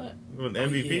when he won that? With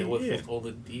MVP? With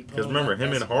Oladipo. Because remember,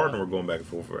 him and Harden were going back and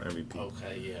forth for MVP.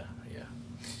 Okay, yeah.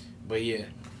 But yeah,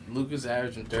 Luka's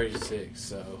averaging 36,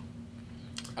 so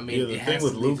I mean, the thing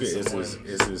with Luka is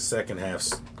his second half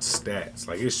stats.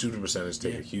 Like, his shooting percentage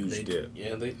take a huge dip.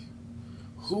 Yeah,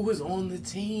 who was on the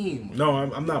team? No,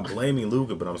 I'm not blaming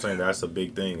Luka, but I'm saying that's a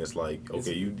big thing. It's like,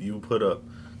 okay, you put up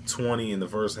 20 in the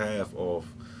first half off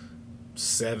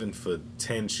 7 for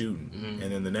 10 shooting,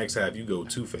 and then the next half you go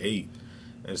 2 for 8.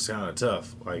 And it's kind of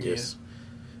tough. Like, it's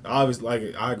obviously,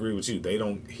 like, I agree with you.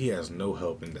 He has no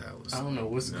help in Dallas. I don't know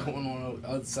what's going on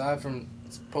outside from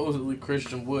supposedly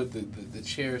Christian Wood, the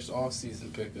cherished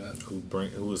offseason pickup,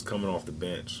 who was coming off the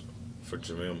bench for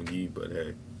JaVale McGee, but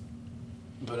hey.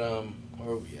 But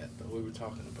where are we at though? We were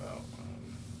talking about.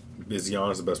 Is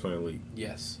Giannis the best player in the league?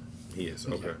 Yes. He is.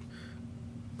 Okay.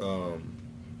 Yeah.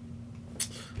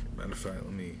 Matter of fact,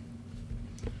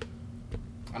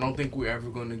 I don't think we're ever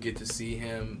going to get to see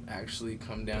him actually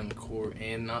come down the court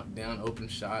and knock down open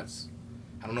shots.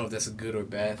 I don't know if that's a good or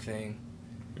bad thing.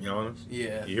 Giannis?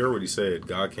 Yeah. You heard what he said.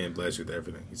 God can't bless you with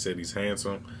everything. He said he's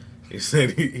handsome. He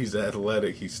said he's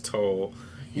athletic. He's tall.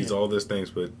 He's all these things,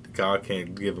 but God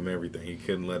can't give him everything. He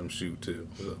couldn't let him shoot, too.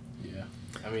 So. Yeah.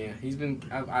 I mean, he's been.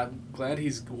 I'm glad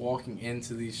he's walking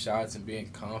into these shots and being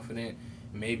confident.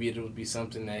 Maybe it'll be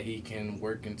something that he can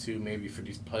work into maybe for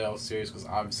these playoff series, because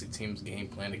obviously teams game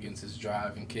plan against his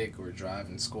drive and kick or drive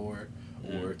and score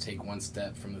or take one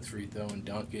step from the free throw and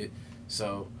dunk it.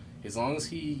 So as long as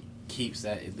he keeps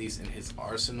that at least in his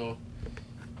arsenal,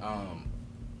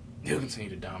 he'll continue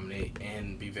to dominate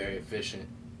and be very efficient.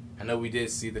 I know we did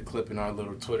see the clip in our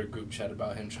little Twitter group chat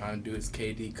about him trying to do his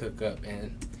KD cook up,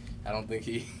 and I don't think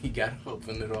he got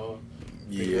open at all.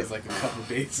 Yeah, it was like a couple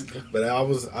days ago. But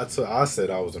I said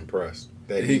I was impressed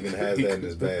that he even has that in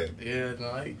his bag. Yeah,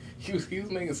 no, he was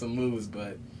making some moves,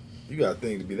 but you got to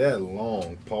think, to be that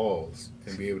long pause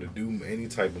and be able to do any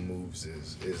type of moves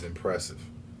is impressive.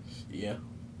 Yeah.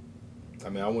 I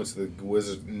mean, I went to the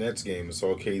Wizards Nets game and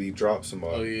saw KD drop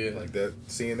somebody. Oh yeah, like that.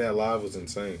 Seeing that live was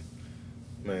insane.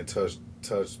 Man, touched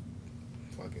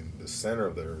fucking the center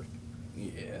of the earth.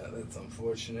 Yeah, that's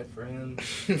unfortunate for him.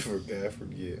 For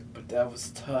Gafford, yeah. But that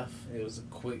was tough. It was a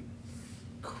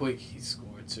quick he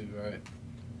scored too, right?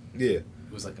 Yeah. It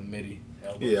was like a midi.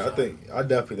 Yeah, I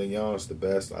definitely think Giannis the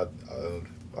best.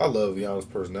 I love Giannis'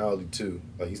 personality too.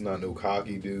 Like, he's not no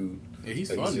cocky dude. Yeah,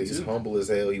 he's like, funny he's too. humble as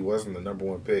hell. He wasn't the number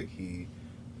one pick. He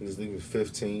was leaving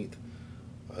 15th.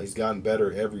 He's gotten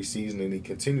better every season, and he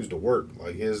continues to work.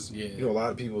 Like a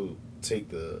lot of people take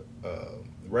the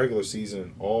regular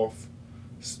season off.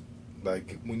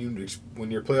 Like when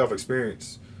your playoff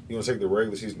experience, you don't take the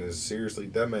regular season as seriously.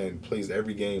 That man plays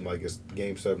every game like it's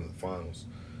Game 7 of the finals,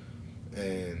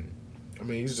 and I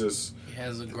mean he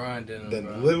has a grind in him. The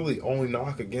literally only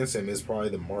knock against him is probably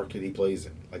the market he plays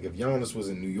in. Like if Giannis was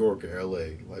in New York or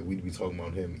LA, like we'd be talking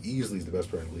about him easily as the best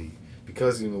player in the league.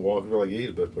 Because he's in Milwaukee, we're like, yeah,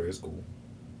 he's the best player. It's cool.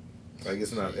 Like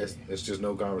it's not. It's just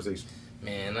no conversation.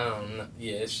 Man, I don't know.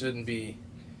 Yeah, it shouldn't be.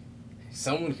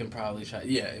 Someone can probably try.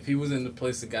 Yeah, if he was in the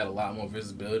place that got a lot more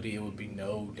visibility, it would be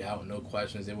no doubt, no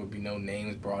questions. There would be no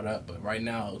names brought up. But right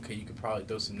now, okay, you could probably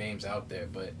throw some names out there.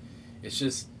 But it's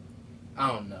just, I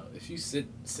don't know. If you sit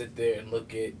there and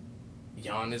look at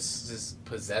Giannis's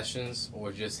possessions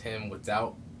or just him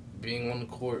without being on the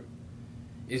court,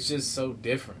 it's just so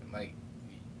different. Like,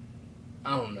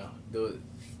 I don't know.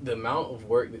 The amount of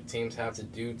work that teams have to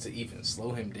do to even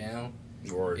slow him down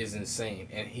is insane.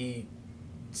 And he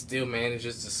still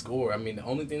manages to score. I mean, the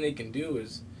only thing they can do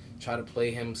is try to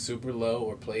play him super low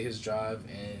or play his drive,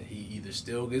 and he either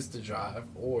still gets the drive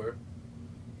or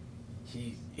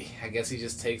I guess he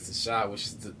just takes the shot, which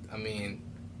is I mean,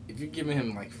 if you're giving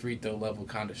him like free throw level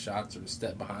kind of shots or a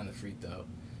step behind the free throw,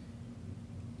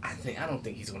 I don't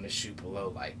think he's going to shoot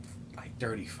below like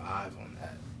 35 on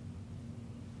that.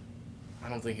 I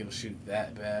don't think he'll shoot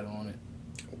that bad on it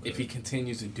if he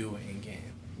continues to do it in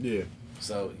game. Yeah.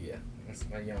 So yeah. That's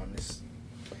my Giannis.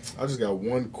 I just got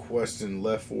one question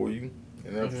left for you.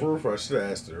 And I should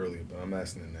have asked it earlier, but I'm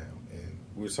asking it now. And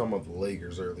we were talking about the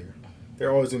Lakers earlier.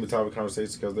 They're always in the topic of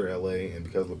conversation because they're LA and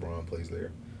because LeBron plays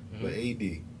there. Mm-hmm. But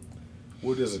AD,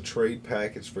 what does a trade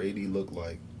package for AD look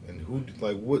like? And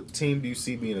what team do you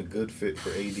see being a good fit for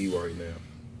AD right now?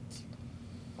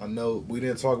 I know we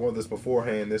didn't talk about this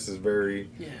beforehand. This is very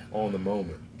on the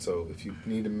moment. So if you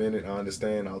need a minute, I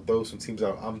understand. I'll throw some teams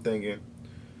out. I'm thinking...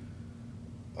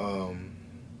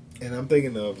 and I'm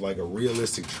thinking of like a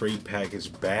realistic trade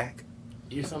package back.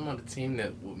 You're talking about a team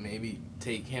that would maybe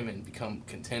take him and become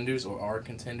contenders or are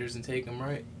contenders and take him,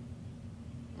 right?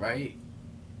 Right?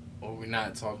 Or we're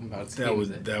not talking about teams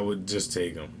that would just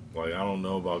take him. Like, I don't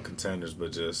know about contenders,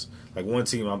 but just like one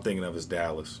team I'm thinking of is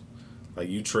Dallas. Like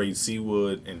you trade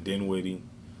Seawood and Dinwiddie,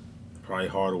 probably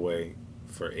Hardaway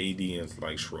for AD and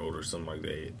like Schroeder, something like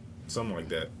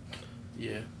that.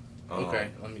 Yeah.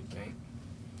 Okay. Let me think.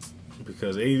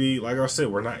 Because AD, like I said,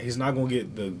 he's not going to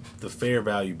get the fair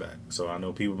value back. So I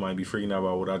know people might be freaking out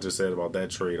about what I just said about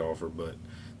that trade offer, but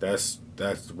that's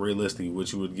realistically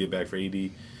what you would get back for AD.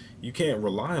 You can't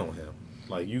rely on him.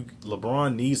 Like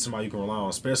LeBron needs somebody you can rely on,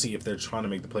 especially if they're trying to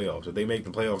make the playoffs. If they make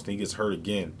the playoffs and he gets hurt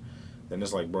again, then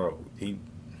it's like, bro,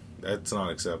 that's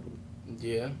not acceptable.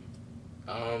 Yeah.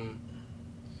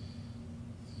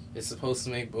 It's supposed to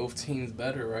make both teams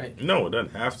better, right? No, it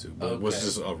doesn't have to. But it was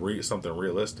just something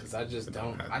realistic. Because I just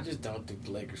don't think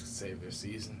the Lakers can save their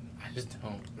season. I just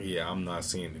don't. Yeah, I'm not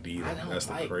seeing it either. That's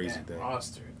the crazy thing.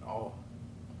 Roster at all.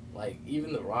 Like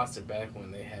even the roster back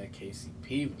when they had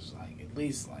KCP was like at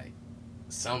least like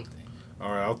something.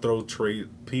 All right, I'll throw trade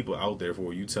people out there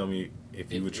for you. You tell me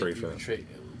if you would trade for him. Trade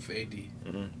for AD.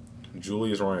 Mm-hmm.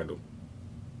 Julius Randle.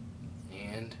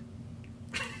 And.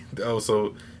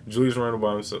 So Julius Randle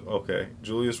by himself. Okay,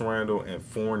 Julius Randle and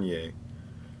Fournier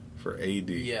for AD.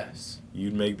 Yes.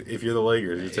 You'd make if you're the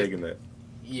Lakers, you're taking that.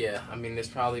 Yeah, I mean, there's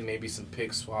probably maybe some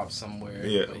pick swaps somewhere.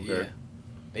 Yeah, but okay. yeah.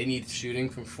 They need shooting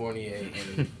from Fournier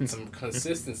and some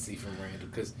consistency from Randall.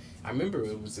 Because I remember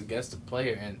it was against a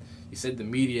player, and he said the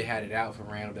media had it out for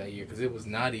Randall that year because it was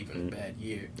not even a bad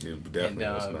year. It definitely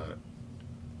was not.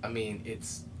 I mean,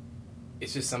 it's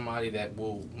just somebody that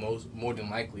will more than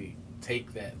likely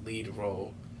take that lead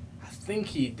role. I think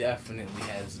he definitely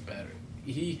has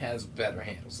better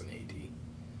handles than AD.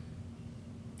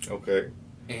 Okay.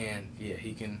 And yeah,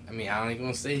 he can. I mean, I ain't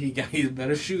gonna say he's a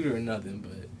better shooter or nothing,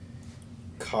 but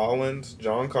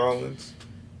John Collins,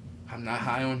 I'm not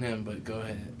high on him. But go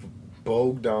ahead.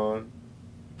 Bogdan,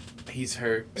 He's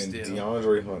hurt and still.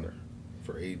 DeAndre Hunter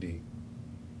for AD.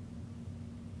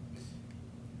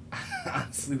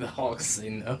 Honestly, the Hawks say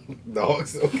no. The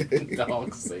Hawks, okay. The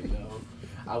Hawks say no.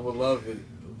 I would love it,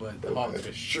 but the Hawks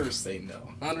for sure say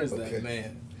no. Hunter's Okay. that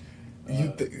man.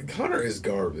 Hunter is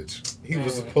garbage. He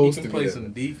was Man, supposed he to can be play that.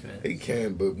 some defense. He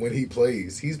can, but when he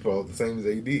plays, he's about the same as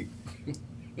AD.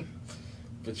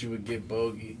 But you would get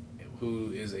Bogey,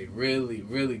 who is a really,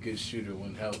 really good shooter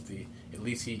when healthy. At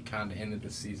least he kind of ended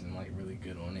the season like really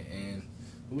good on it. And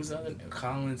who was the other?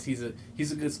 Collins. He's a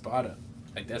good spot up.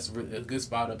 Like that's a good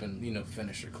spot up and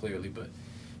finisher clearly, but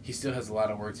he still has a lot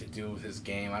of work to do with his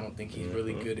game. I don't think he's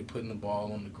really good at putting the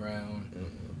ball on the ground.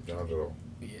 Not at all.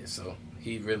 Yeah, so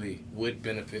he really would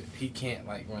benefit. He can't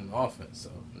run the offense.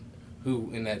 So who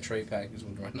in that trade package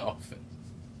would run the offense?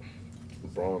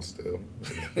 LeBron still.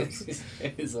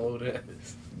 His old ass.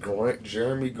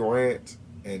 Jeremy Grant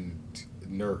and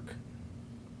Nurk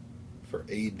for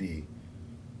AD.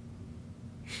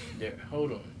 Yeah,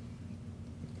 hold on.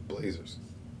 Blazers.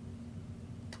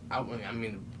 I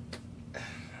mean,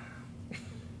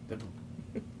 the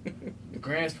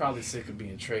Grant's probably sick of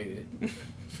being traded,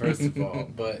 first of all,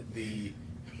 but the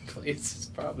Blazers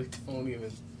probably don't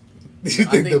even. Do you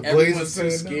I think think the everyone's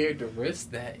Blazers too scared to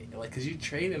risk that, because you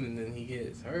trade him and then he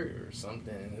gets hurt or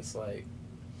something. And it's like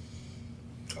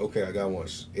Okay, I got one.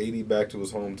 AD back to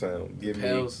his hometown. Give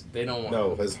Pels, they don't want.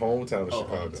 No, his hometown is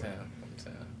Chicago. Hometown.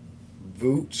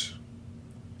 Vooch,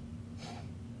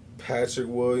 Patrick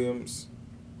Williams,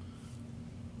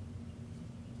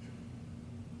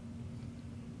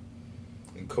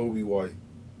 and Kobe White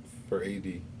for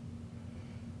AD.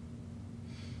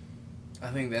 I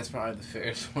think that's probably the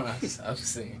fairest one I've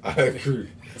seen. I agree.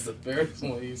 It's the fairest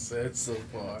one you said so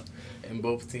far. And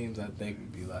both teams, I think,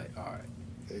 would be like, all right.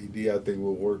 AD, I think,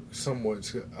 will work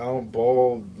somewhat.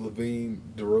 Ball, Levine,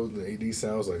 DeRozan, AD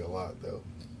sounds like a lot, though.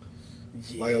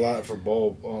 Yeah. Like a lot for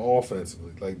ball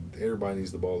offensively. Like, everybody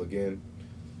needs the ball again.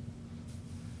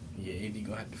 Yeah, AD going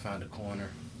to have to find a corner.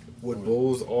 Would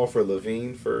Bulls offer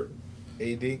Levine for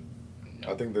AD? No.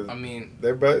 I think they're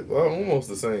almost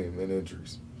the same in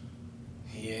injuries.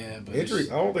 Yeah, but I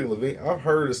don't think Levine. I've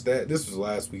heard a stat. This was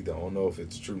last week, though. I don't know if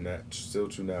it's true now. Still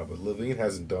true now, but Levine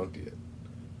hasn't dunked yet.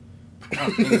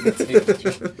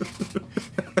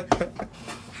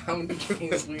 How many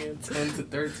games we in? 10 to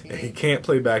 13. He can't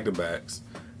play back to backs,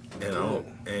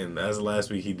 and as of last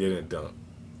week, he didn't dunk.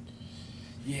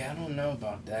 Yeah, I don't know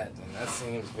about that. Then that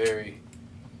seems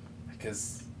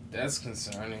because that's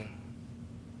concerning.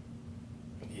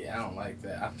 Yeah, I don't like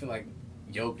that. I feel like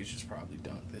Jokic is probably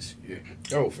dunked this year.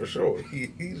 Oh, for sure.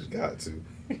 He's got to.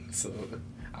 So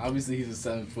obviously he's a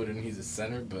 7-footer and he's a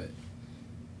center, but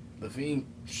Levine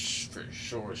for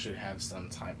sure should have some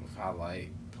type of highlight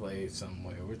play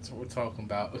somewhere. We're talking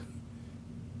about.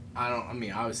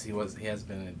 Obviously he has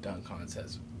been in a dunk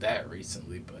contest that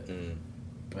recently,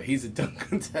 but he's a dunk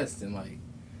contestant.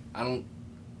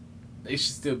 They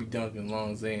should still be dunking as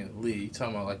long as they in the league. You're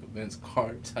talking about like a Vince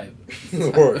Carter type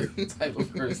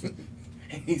of person.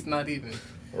 And he's not even.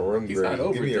 He's not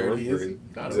over 30, is he?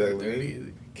 Not over 30, is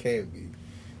he? Can't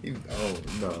be.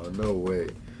 No way.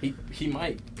 He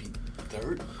might be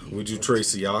 30. Would you trade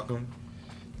Siakam?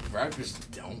 Raptors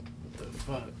don't. What the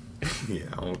fuck?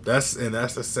 Yeah, that's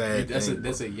a sad thing.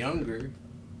 That's a younger.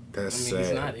 That's sad.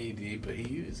 He's not AD, but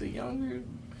he is a younger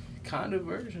kind of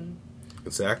version.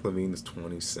 Zach LaVine is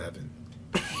 27.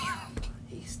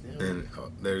 He's still. And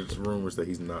there's rumors that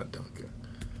he's not dunking.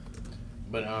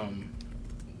 But I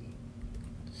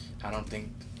don't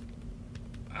think.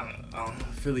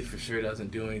 Philly for sure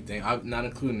doesn't do anything. I'm not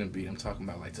including Embiid. I'm talking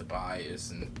about like Tobias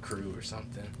and Crew or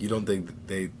something. You don't think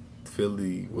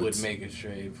Philly would make a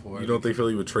trade for? You don't think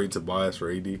Philly would trade Tobias for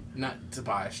AD? Not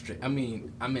Tobias straight. I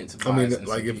meant Tobias.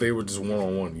 If they were just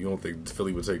 1-on-1, you don't think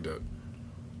Philly would take that?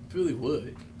 Philly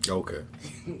would. Okay.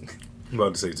 I'm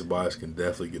about to say Tobias can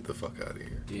definitely get the fuck out of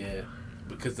here. Yeah,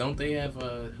 because don't they have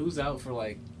who's out for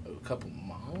like a couple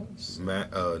months?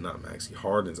 Not Maxey.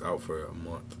 Harden's out for a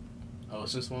month. Oh,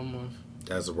 it's just 1 month.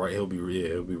 As of right, he'll be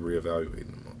reevaluating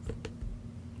in a month.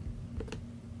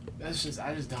 I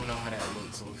just don't know how that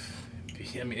looks.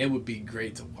 I mean, it would be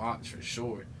great to watch for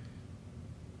sure.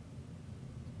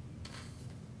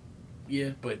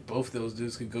 Yeah, but both those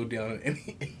dudes could go down at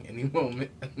any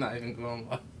moment. I'm not even going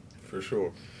to lie. For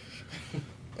sure.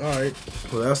 All right.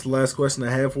 Well, that's the last question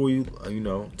I have for you.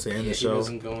 To end the show. He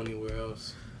doesn't go anywhere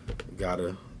else.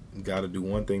 Gotta do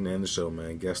one thing to end the show,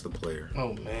 man. Guess the player.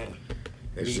 Oh, man.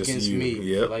 It's just against you. me.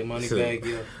 Yep. Like Moneybag,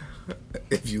 yeah.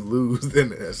 If you lose, then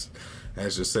that's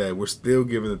just sad. We're still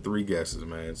giving the 3 guesses,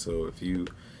 man. So if you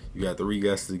got 3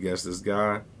 guesses to guess this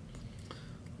guy,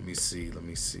 let me see.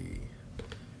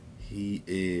 He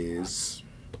is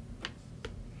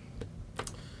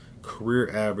career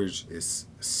average is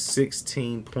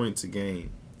 16 points a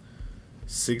game,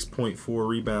 6.4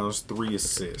 rebounds, 3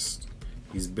 assists.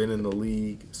 He's been in the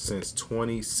league since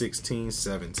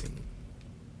 2016-17.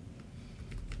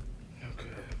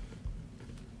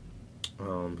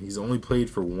 He's only played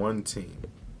for one team.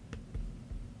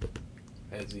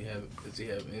 Does he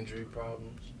have injury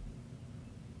problems?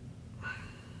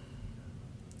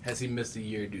 Has he missed a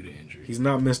year due to injury? He's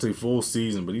not missed a full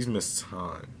season, but he's missed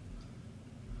time.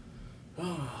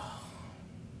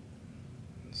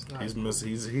 He's missed.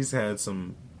 He's had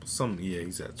some. Yeah,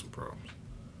 he's had some problems.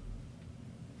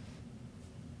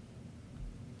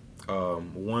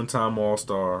 1-time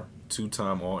All-Star,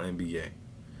 2-time All-NBA.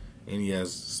 And he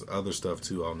has other stuff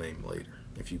too. I'll name later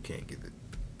if you can't get it.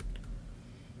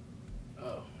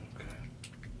 Oh, okay.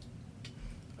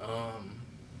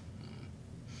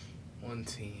 One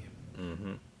team.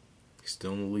 Mm-hmm. He's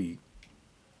still in the league.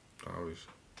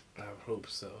 Obviously. I hope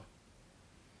so.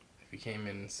 If he came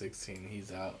in 16,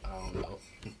 he's out. I don't know.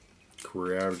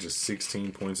 Career average is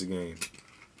 16 points a game.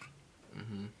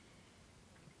 Mm-hmm.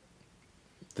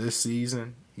 This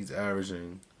season, he's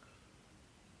averaging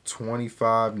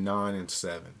 25, 9, and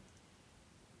 7.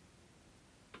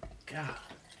 God.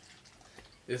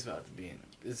 This about to be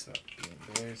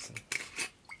embarrassing.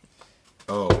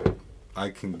 Oh, I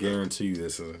can guarantee you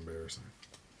this is embarrassing.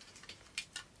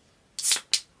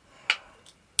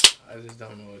 I just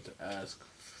don't know what to ask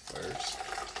first.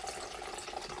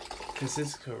 Because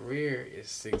his career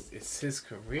is his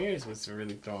career is what's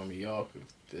really throwing me off.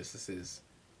 These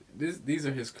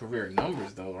are his career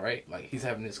numbers though, right? Like he's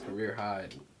having his career high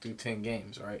through 10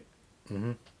 games, right?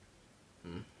 Mm-hmm.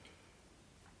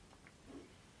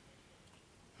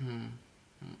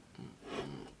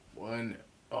 One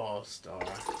All-Star.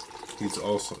 He's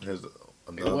also has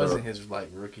another. It wasn't his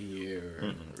rookie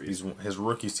year. His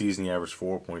rookie season. He averaged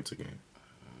 4 points a game.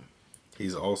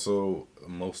 He's also a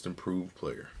most improved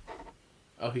player.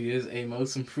 Oh, he is a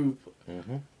most improved.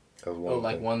 Mm-hmm.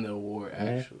 Won the award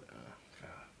actually. Oh,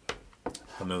 God.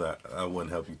 I know that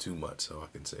wouldn't help you too much, so I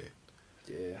can say it.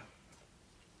 Yeah.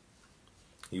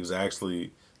 He was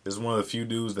actually. This is one of the few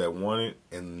dudes that won it,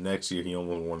 and the next year he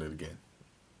almost won it again.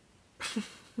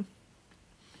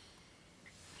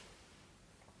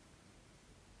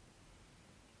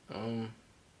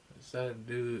 Is that a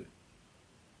dude?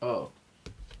 Oh.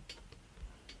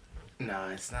 Nah,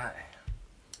 it's not.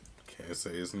 Can't say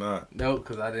it's not. No,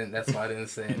 because that's why I didn't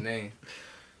say a name.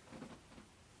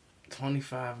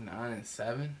 25, 9, and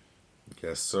 7?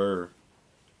 Yes, sir.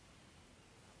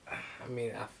 I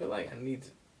mean, I feel like I need to.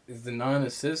 Is the 9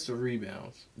 assists or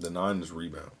rebounds? The 9 is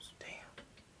rebounds. Damn.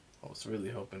 I was really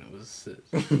hoping it was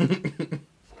assists.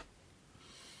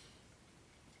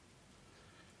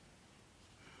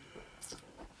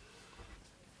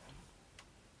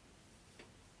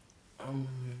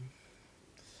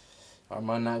 Am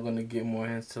I not going to get more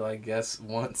hints till I guess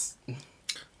once?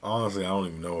 Honestly, I don't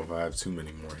even know if I have too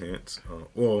many more hints.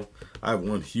 Well, I have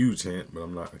one huge hint, but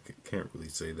I can't really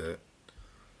say that.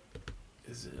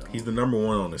 Is it? He's the number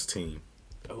 1 on his team.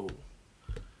 Oh.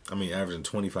 I mean, averaging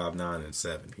 25, 9, and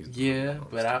 7. Yeah,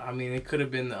 but I mean, it could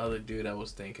have been the other dude I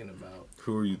was thinking about.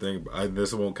 Who are you thinking about?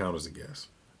 This won't count as a guess.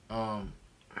 Right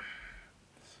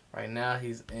now he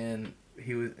was in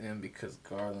because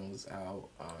Garland was out.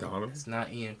 It's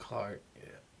not Ian Clark.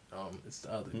 Yeah. It's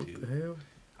the other dude. What the hell?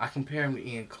 I compare him to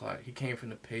Ian Clark. He came from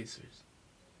the Pacers.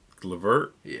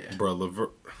 LeVert? Yeah. Bro,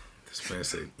 LeVert. This man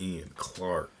said Ian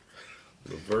Clark.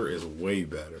 LeVert is way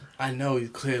better. I know he's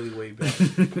clearly way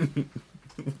better.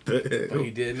 But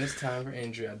he did miss time for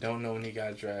injury. I don't know when he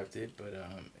got drafted, but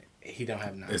he don't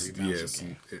have 9 rebounds a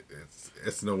game.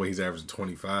 It's no way he's averaging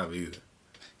 25 either.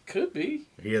 Could be.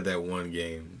 He had that one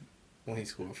game when he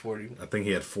scored 40. I think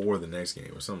he had 4 the next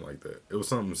game or something like that. It was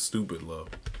something stupid low.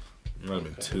 It might have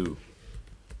been 2.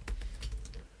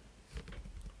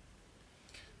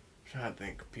 I'm trying to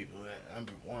think of people that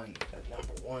number one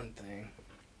thing.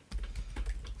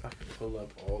 I could pull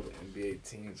up all the NBA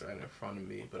teams right in front of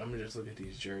me, but I'm gonna just look at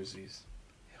these jerseys.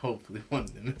 hopefully one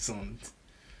of them is on.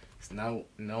 It's no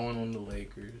one on the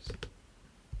Lakers.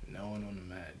 No one on the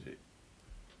Magic.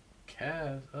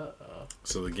 Cavs.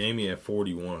 So the game he had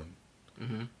 41.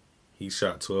 Mm-hmm. He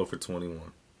shot 12 for 21.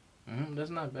 Mm-hmm. That's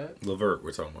not bad. LeVert,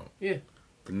 we're talking about. Yeah.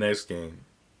 The next game,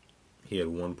 he had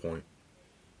 1 point.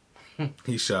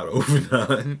 He shot over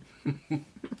 9.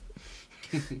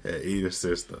 Had 8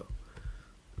 assists, though.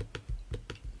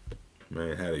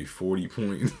 Man, had a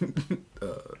 40-point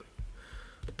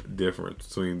difference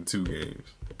between the two games.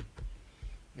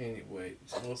 Anyway,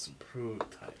 most improved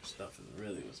type stuff is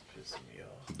really what's pissing me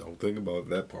off. Don't think about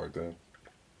that part, though.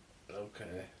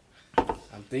 Okay.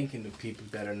 I'm thinking of people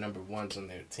that are number ones on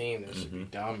their team that should be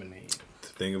dominating.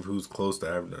 Think of who's close to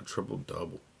averaging a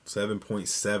triple-double.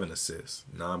 7.7 assists,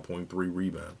 9.3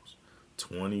 rebounds,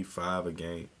 25 a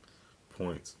game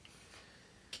points.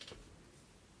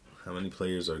 How many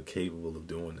players are capable of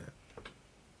doing that?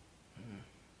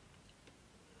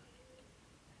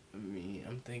 I mean,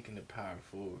 I'm thinking of power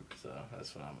forward, so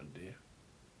that's what I'm going to do.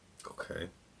 Okay.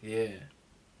 Yeah.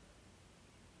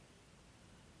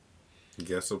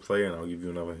 Guess a player, and I'll give you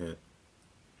another hint.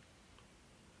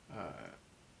 Alright.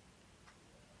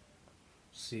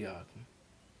 Siakam.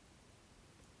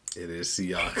 It is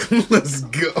Siakam. Let's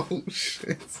go.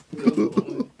 Shit.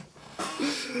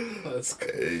 Let's go.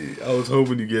 Hey, I was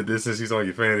hoping you get this since he's on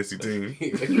your fantasy team.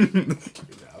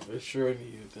 I for sure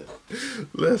needed that.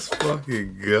 Let's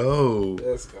fucking go.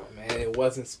 Let's go, man. It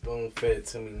wasn't spoon-fed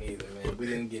to me neither, man. We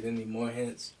didn't get any more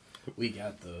hints. We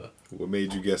got the... What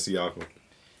made you guess Siakam?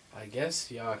 I guess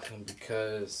Siakam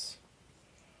because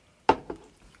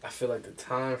I feel like the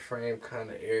time frame kind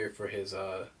of aired for his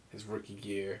rookie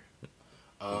year.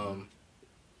 And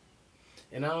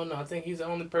I don't know. I think he's the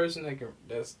only person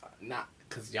that's not,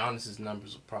 because Giannis's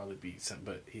numbers will probably be some,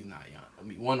 but he's not Giannis. I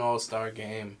mean, one All-Star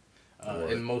game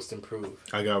and most improved.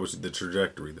 I got the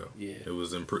trajectory though. Yeah, it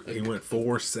was he went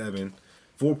 4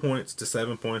 points to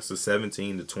 7 points to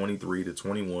 17 to 23 to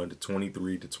 21 to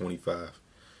 23 to 25.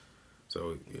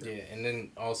 So yeah, and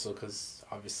then also because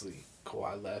obviously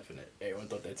Kawhi left and everyone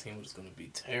thought that team was going to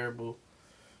be terrible,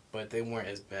 but they weren't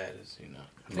as bad as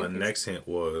My next hint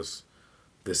was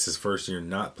this is his first year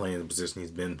not playing the position he's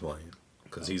been playing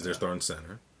because he's their starting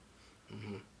center.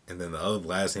 Mm-hmm. And then the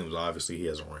last hint was obviously he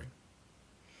has a ring.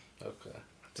 Okay,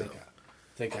 I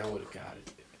think I would have got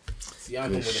it.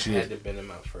 Siakam would have had to have been in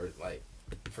my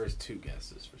first two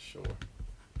guesses for sure.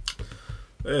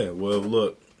 Yeah, well,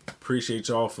 look. Appreciate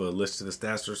y'all for listening to the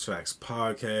Stats vs. Facts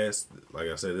podcast. Like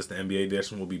I said, this is the NBA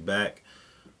edition. We'll be back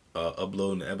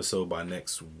uploading the episode by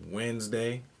next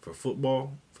Wednesday for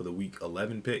football for the Week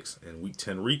 11 picks and Week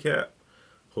 10 recap.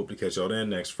 Hope to catch y'all then.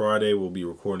 Next Friday, we'll be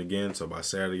recording again. So by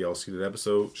Saturday, y'all see that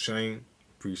episode. Shane,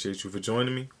 appreciate you for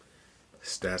joining me.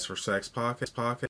 Stats vs. Facts podcast.